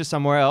face washer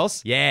somewhere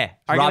else. Yeah,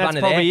 I reckon rub that's under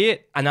probably there.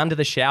 it. And under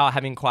the shower,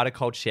 having quite a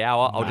cold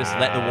shower, I'll just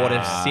let the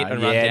water sit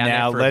and run down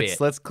now there for a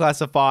bit. let's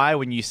classify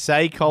when you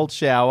say cold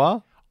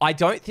shower. I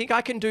don't think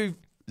I can do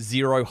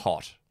zero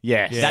hot.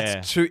 Yes. Yeah.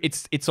 That's too.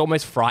 It's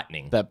almost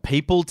frightening. That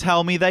people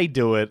tell me they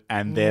do it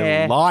and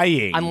they're Yeah.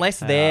 lying.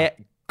 Unless their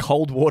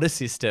cold water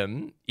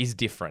system is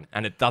different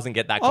and it doesn't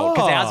get that cold.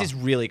 Because Oh. ours is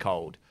really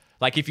cold.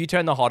 Like if you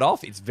turn the hot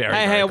off, it's very,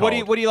 Hey, very hey,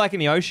 cold. what do you like in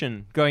the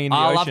ocean? Going in the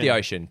I ocean. love the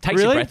ocean. Takes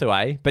Really? your breath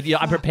away. But yeah,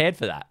 I'm prepared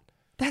for that.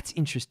 That's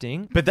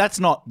interesting. but that's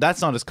not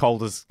as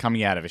cold as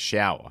coming out of a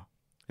shower.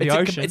 The It's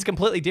ocean. It's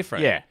completely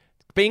different. Yeah.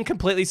 being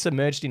completely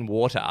submerged in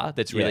water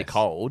that's really Yes.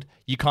 cold,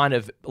 you kind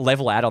of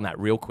level out on that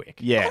real quick.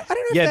 Yeah. I don't know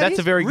if yeah, that that's is-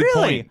 a very good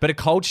really? point. But a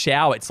cold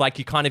shower, it's like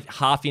you kind of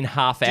half in,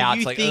 half out. Do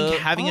you It's like, think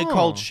having a oh.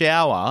 cold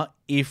shower,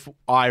 if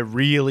I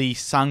really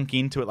sunk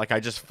into it, like I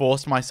just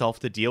forced myself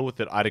to deal with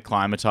it, I'd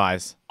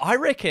acclimatize? I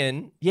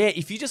reckon, yeah,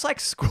 if you just like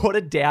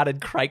squatted down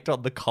and cranked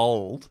on the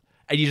cold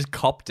and you just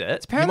copped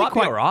it, Apparently you might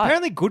be all right.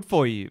 Apparently good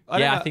for you. Yeah,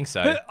 don't I know. think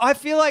so. But I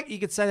feel like you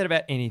could say that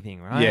about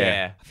anything, right?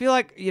 Yeah. I feel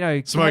like,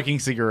 Smoking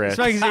cigarettes.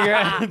 Smoking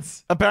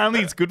cigarettes.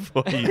 Apparently, it's good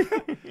for you.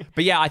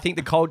 But yeah, I think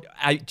the cold.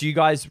 Do you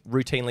guys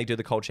routinely do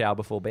the cold shower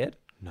before bed?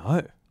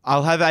 No.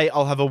 I'll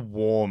have a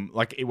warm,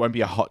 like it won't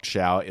be a hot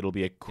shower. It'll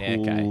be a Yeah,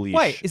 okay. coolish.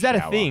 Wait, is that a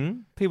shower.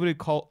 thing? People do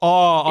cold.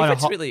 Oh, If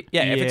it's really,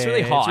 if it's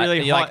really hot,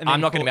 you're like, and I'm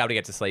then not going to cool- be able to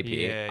get to sleep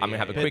here. Yeah, I'm going to yeah,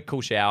 have a yeah. quick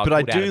cool shower. But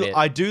cool down a bit.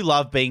 I do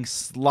love being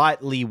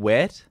slightly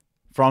wet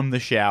from the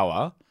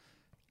shower,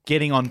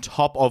 getting on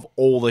top of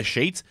all the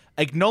sheets,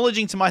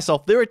 acknowledging to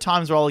myself. There are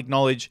times where I'll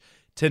acknowledge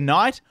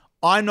tonight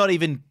I'm not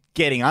even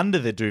getting under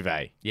the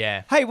duvet.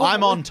 Yeah. Hey,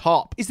 I'm on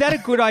top. Is that a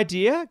good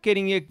idea?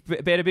 Getting your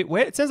bed a bit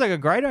wet? It sounds like a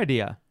great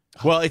idea.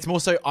 Well, it's more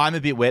so I'm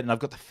a bit wet and I've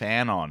got the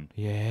fan on.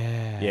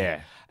 Yeah.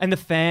 Yeah. And the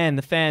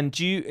fan.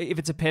 Do you? If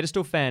it's a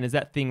pedestal fan, is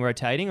that thing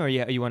rotating, or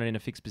you want it in a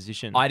fixed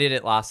position? I did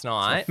it last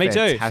night. Me too.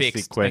 Fantastic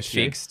Fixed.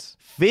 question. Fixed.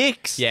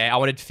 Fixed? Yeah, I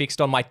wanted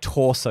fixed on my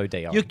torso,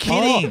 Dion. You're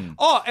kidding.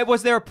 Oh,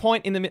 was there a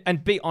point in the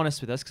and be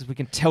honest with us because we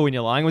can tell when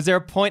you're lying. Was there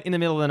a point in the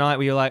middle of the night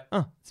where you're like,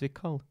 oh, it's a bit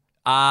cold?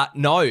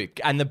 No,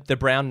 and the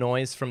brown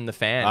noise from the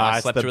fan. I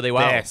it's slept the really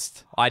well.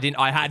 best. I hadn't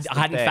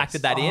best.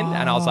 factored that in,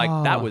 and I was like,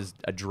 that was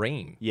a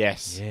dream.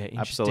 Yes. Yeah, interesting.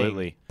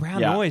 Absolutely.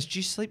 Brown Yeah. noise. Do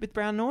you sleep with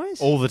brown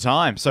noise? All the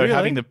time. So Really?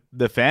 having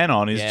the fan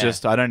on is Yeah.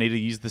 just, I don't need to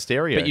use the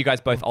stereo. But you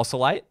guys both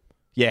oscillate.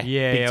 yeah,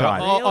 yeah, big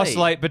time. I'll Really?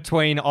 oscillate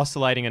between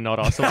oscillating and not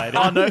oscillating.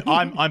 Oh, no,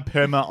 I'm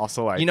perma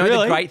oscillate. You know,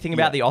 Really? the great thing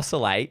about the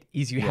oscillate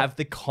is you have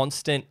the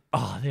constant.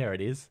 Oh, there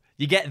it is.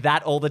 You get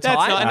that all the That's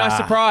time. not a nice Ah.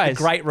 surprise.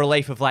 The great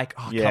relief of like,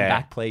 oh, Yeah. come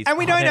back, please. And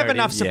we Oh, don't there have it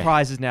enough is.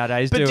 surprises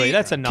nowadays, do we?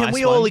 That's a nice Can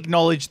we one. all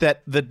acknowledge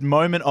that the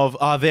moment of,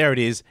 there it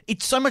is,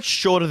 it's so much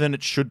shorter than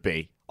it should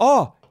be?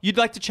 Oh, you'd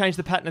like to change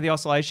the pattern of the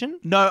oscillation?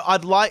 No,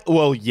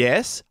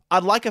 yes.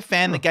 I'd like a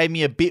fan that gave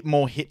me a bit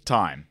more hit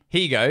time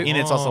Here you go. in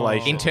its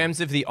oscillation. In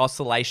terms of the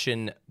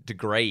oscillation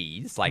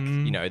degrees, like,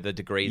 the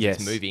degrees Yes.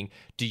 it's moving,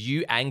 do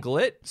you angle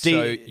it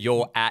so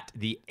you're at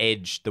the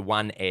edge, the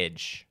one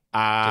edge?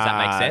 Does that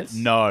make sense?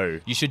 No.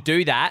 You should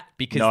do that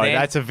because No, then,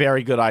 that's a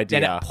very good idea.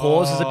 then it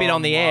pauses a bit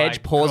on the Oh edge,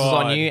 my pauses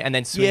God. on you, and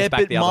then swings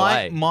back the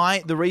other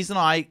way. The reason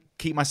I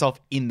keep myself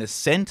in the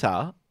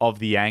center of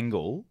the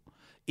angle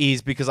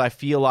is because I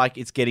feel like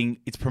it's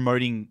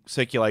promoting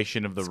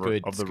circulation of the room,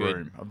 good, of the it's good.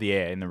 room, of the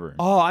air in the room.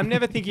 Oh, I'm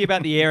never thinking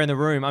about the air in the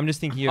room. I'm just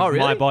thinking of Oh, really?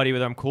 my body,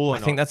 whether I'm cool or I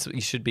not. think that's what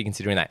you should be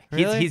considering that.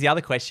 Really? Here's the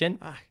other question.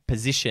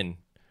 Position.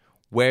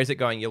 Where is it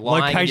going? You're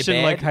lying Location,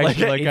 in your bed.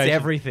 location, It's location.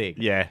 everything.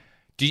 Yeah.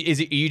 Are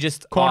you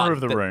just Corner of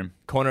the room.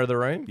 Corner of the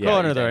room? Yeah.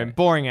 corner of the room.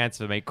 Boring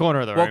answer for me.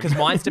 Corner of the room. Well, because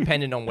mine's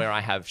dependent on where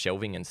I have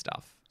shelving and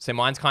stuff. So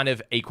mine's kind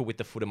of equal with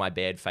the foot of my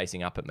bed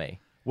facing up at me.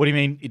 What do you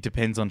mean? It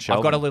depends on shelving.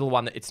 I've got a little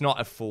one that it's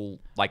not a full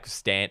like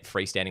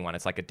freestanding one.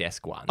 It's like a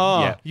desk one. oh,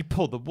 yeah. you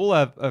pulled the wool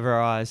over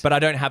our eyes. But I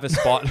don't have a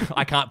spot.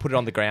 I can't put it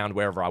on the ground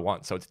wherever I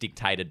want, so it's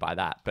dictated by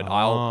that. But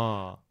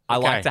I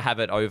Okay. like to have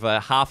it over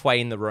halfway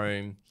in the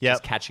room, Yep.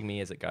 just catching me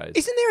as it goes.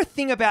 Isn't there a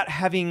thing about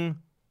having?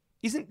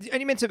 Aren't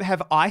you meant to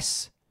have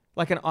ice,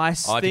 like an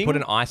ice Oh, if thing? you put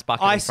an ice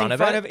bucket ice in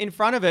front of it, in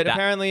front of it. that-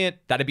 Apparently,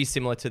 it. that'd be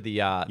similar to the tea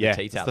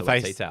it's towel, the the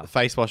wet face, tea towel. the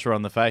face washer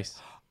on the face.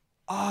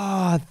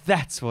 Oh,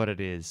 that's what it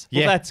is.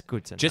 Well, Yeah. that's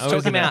good to know. Just talking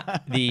isn't it?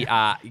 about the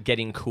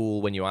getting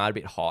cool when you are a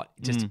bit hot,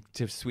 just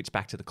to switch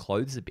back to the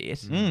clothes a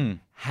bit.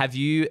 Have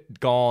you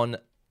gone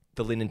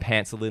the linen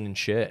pants, the linen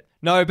shirt?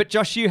 No, but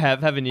Josh, you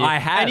have, haven't you? I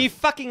have. and you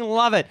fucking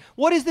love it.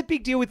 What is the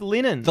big deal with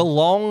linen? The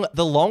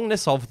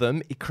longness of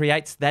them, it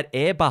creates that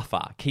air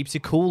buffer, keeps you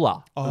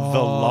cooler. The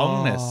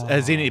longness,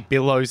 as in it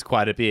billows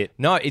quite a bit.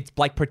 No, it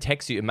like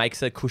protects you. It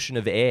makes a cushion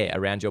of air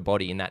around your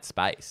body in that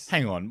space.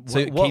 Hang on. So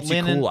it what keeps you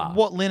linen? cooler.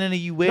 What linen are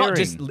you wearing? Not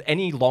just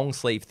any long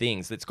sleeve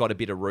things that's got a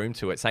bit of room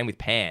to it. Same with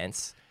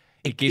pants.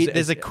 It gives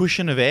There's a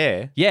cushion of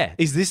air. Yeah.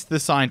 Is this the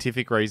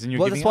scientific reason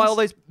you're well, giving that's why us? all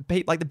those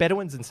like the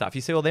Bedouins and stuff.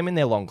 You see all them in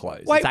their long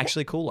clothes. Wait, it's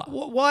actually cooler.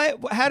 Why?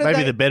 How did Maybe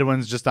they the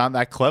Bedouins just aren't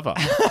that clever.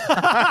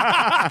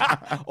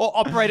 or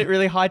operate at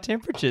really high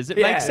temperatures? It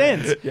Yeah. makes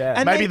sense. Yeah.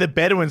 And Maybe they- the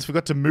Bedouins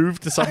forgot to move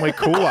to somewhere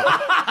cooler.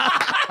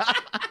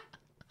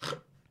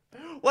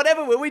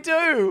 Whatever will we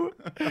do?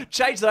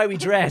 Change the way we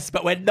dress,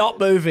 but we're not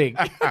moving.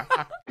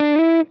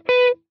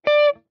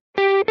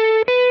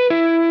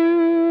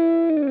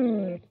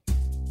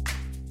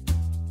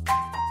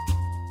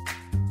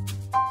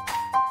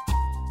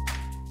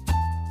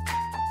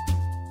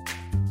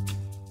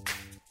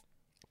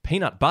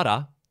 Peanut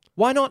butter?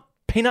 Why not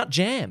peanut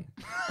jam?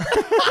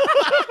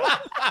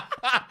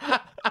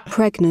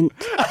 Pregnant.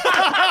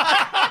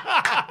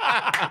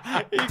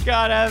 you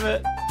can't have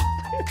it.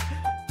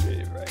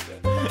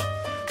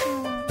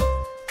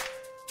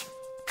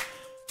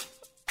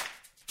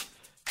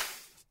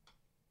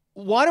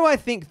 Why do I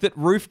think that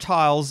roof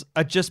tiles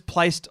are just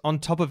placed on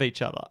top of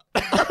each other?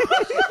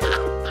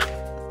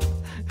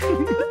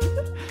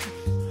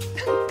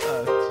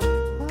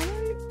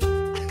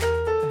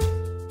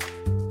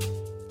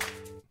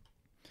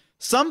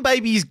 Some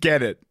babies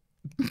get it.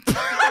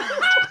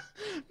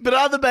 But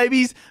other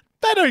babies,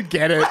 they don't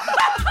get it.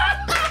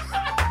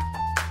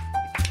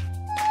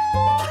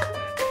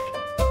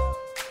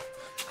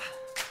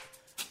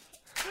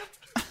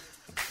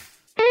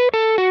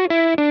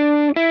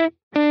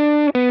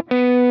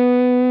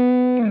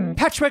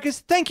 Patchworkers,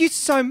 thank you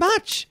so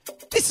much.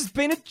 This has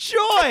been a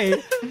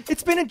joy.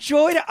 It's been a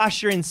joy to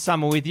usher in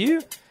summer with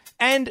you.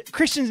 And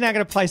Christian's now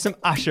going to play some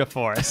Usher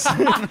for us,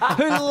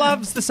 who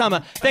loves the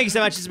summer. Thank you so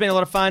much. It's been a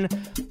lot of fun.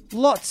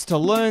 Lots to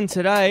learn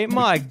today.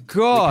 My We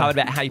God. covered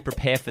about how you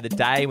prepare for the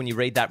day when you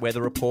read that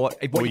weather report.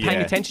 What are you paying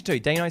yeah. attention to?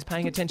 Dino's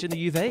paying attention to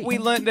UV. We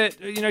learned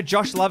that,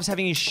 Josh loves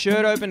having his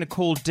shirt open to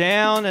cool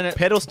down. And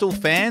Pedestal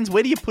fans,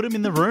 where do you put them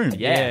in the room?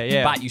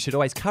 Yeah. But you should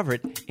always cover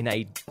it in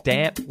a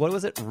damp, what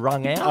was it,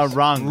 wrung out? A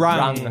rung.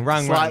 Rung.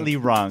 Slightly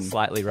rung.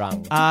 Slightly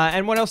rung.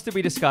 And what else did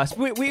we discuss?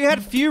 We had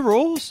a few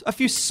rules, a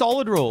few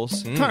solid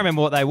rules. Can't remember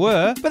what they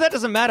were, but that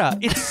doesn't matter.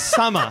 It's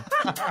summer.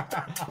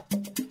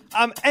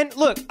 And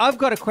look, I've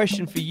got a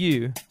question for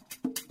you.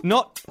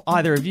 Not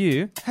either of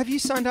you. Have you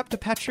signed up to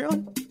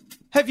Patreon?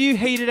 Have you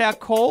heeded our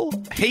call?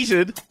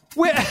 Heated.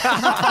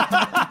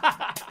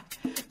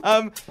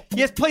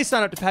 Yes, please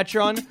sign up to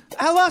Patreon.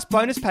 Our last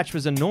bonus patch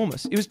was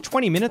enormous. It was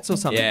 20 minutes or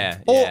something. Yeah.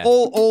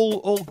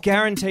 All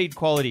guaranteed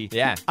quality.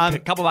 Yeah, a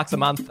couple bucks a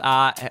month.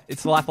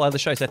 It's the lifeblood of the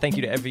show, so thank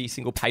you to every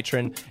single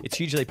patron. It's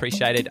hugely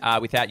appreciated.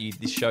 Without you,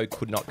 this show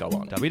could not go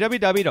on.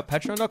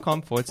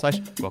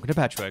 www.patreon.com/welcome to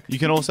Patchwork. You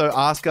can also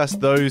ask us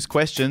those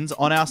questions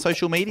on our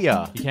social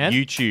media. You can?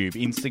 YouTube,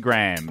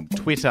 Instagram,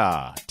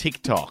 Twitter,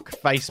 TikTok,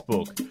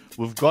 Facebook.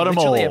 We've got them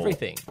all. Literally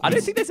everything. I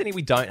don't think there's any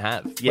we don't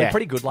have. Yeah. We're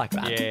pretty good like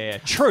that. Yeah.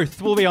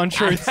 Truth. We'll be on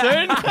Truth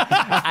soon. And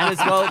as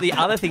well, the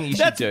other thing you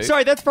should do...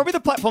 Sorry, that's probably the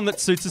platform that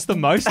suits us the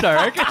most,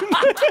 I reckon.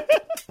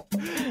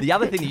 The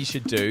other thing you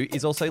should do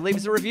is also leave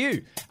us a review.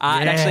 It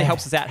actually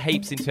helps us out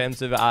heaps in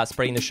terms of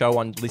spreading the show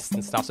on lists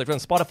and stuff. So if you're on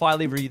Spotify,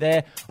 leave a review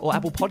there. Or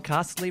Apple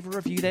Podcasts, leave a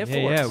review there for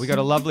us. Yeah, we got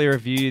a lovely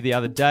review the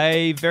other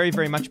day. Very,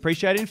 very much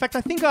appreciated. In fact,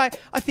 I think I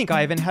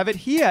even have it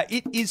here.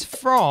 It is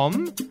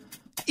from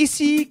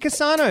Issy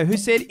Casano, who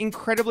said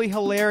incredibly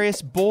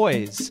hilarious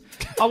boys.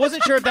 I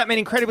wasn't sure if that meant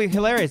incredibly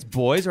hilarious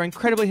boys or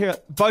incredibly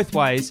both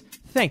ways.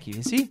 Thank you,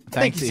 Issy.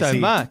 Thank you so Issy.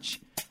 much.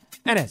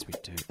 And as we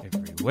do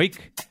every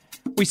week,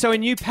 we sew a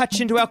new patch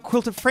into our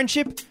quilt of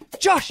friendship.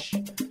 Josh,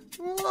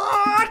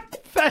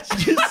 what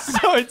patch is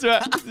sew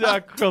into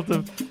our quilt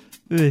of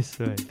this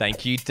way?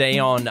 Thank you,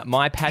 Dion.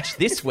 My patch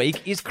this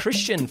week is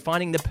Christian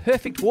finding the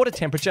perfect water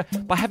temperature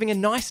by having a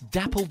nice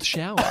dappled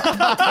shower.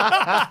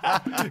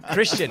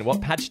 Christian,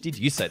 what patch did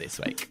you sew this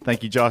week?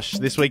 Thank you, Josh.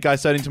 This week I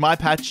sewed into my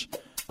patch.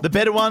 The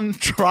better one,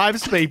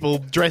 tribes people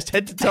dressed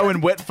head to toe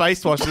in wet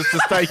face washes to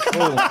stay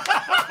cool.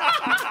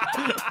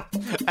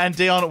 And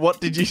Dion,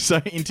 what did you sew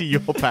into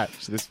your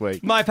patch this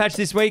week? My patch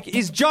this week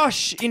is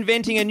Josh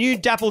inventing a new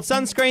dappled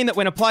sunscreen that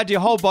when applied to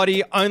your whole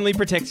body only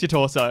protects your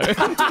torso.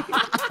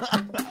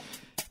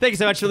 Thank you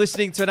so much for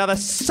listening to another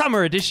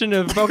summer edition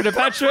of Welcome to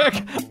Patchwork.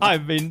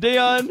 I've been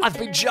Dion. I've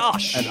been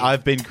Josh. And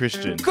I've been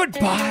Christian.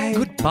 Goodbye.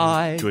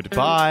 Goodbye.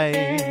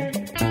 Goodbye.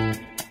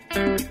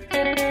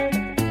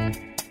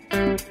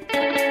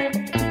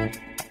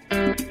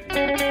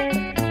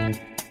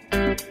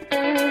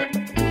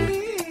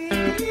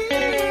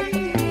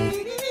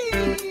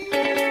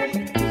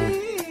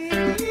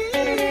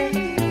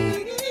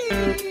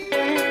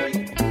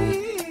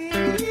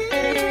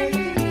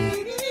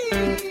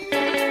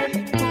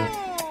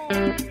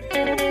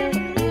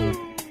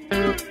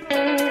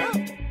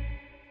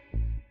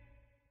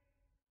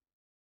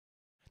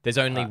 There's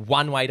only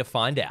one way to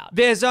find out.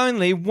 There's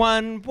only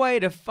one way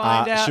to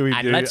find out. Should we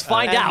And do, let's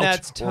find and out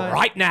that's time.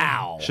 right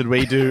now. Should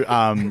we do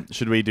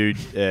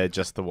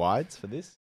just the wides for this?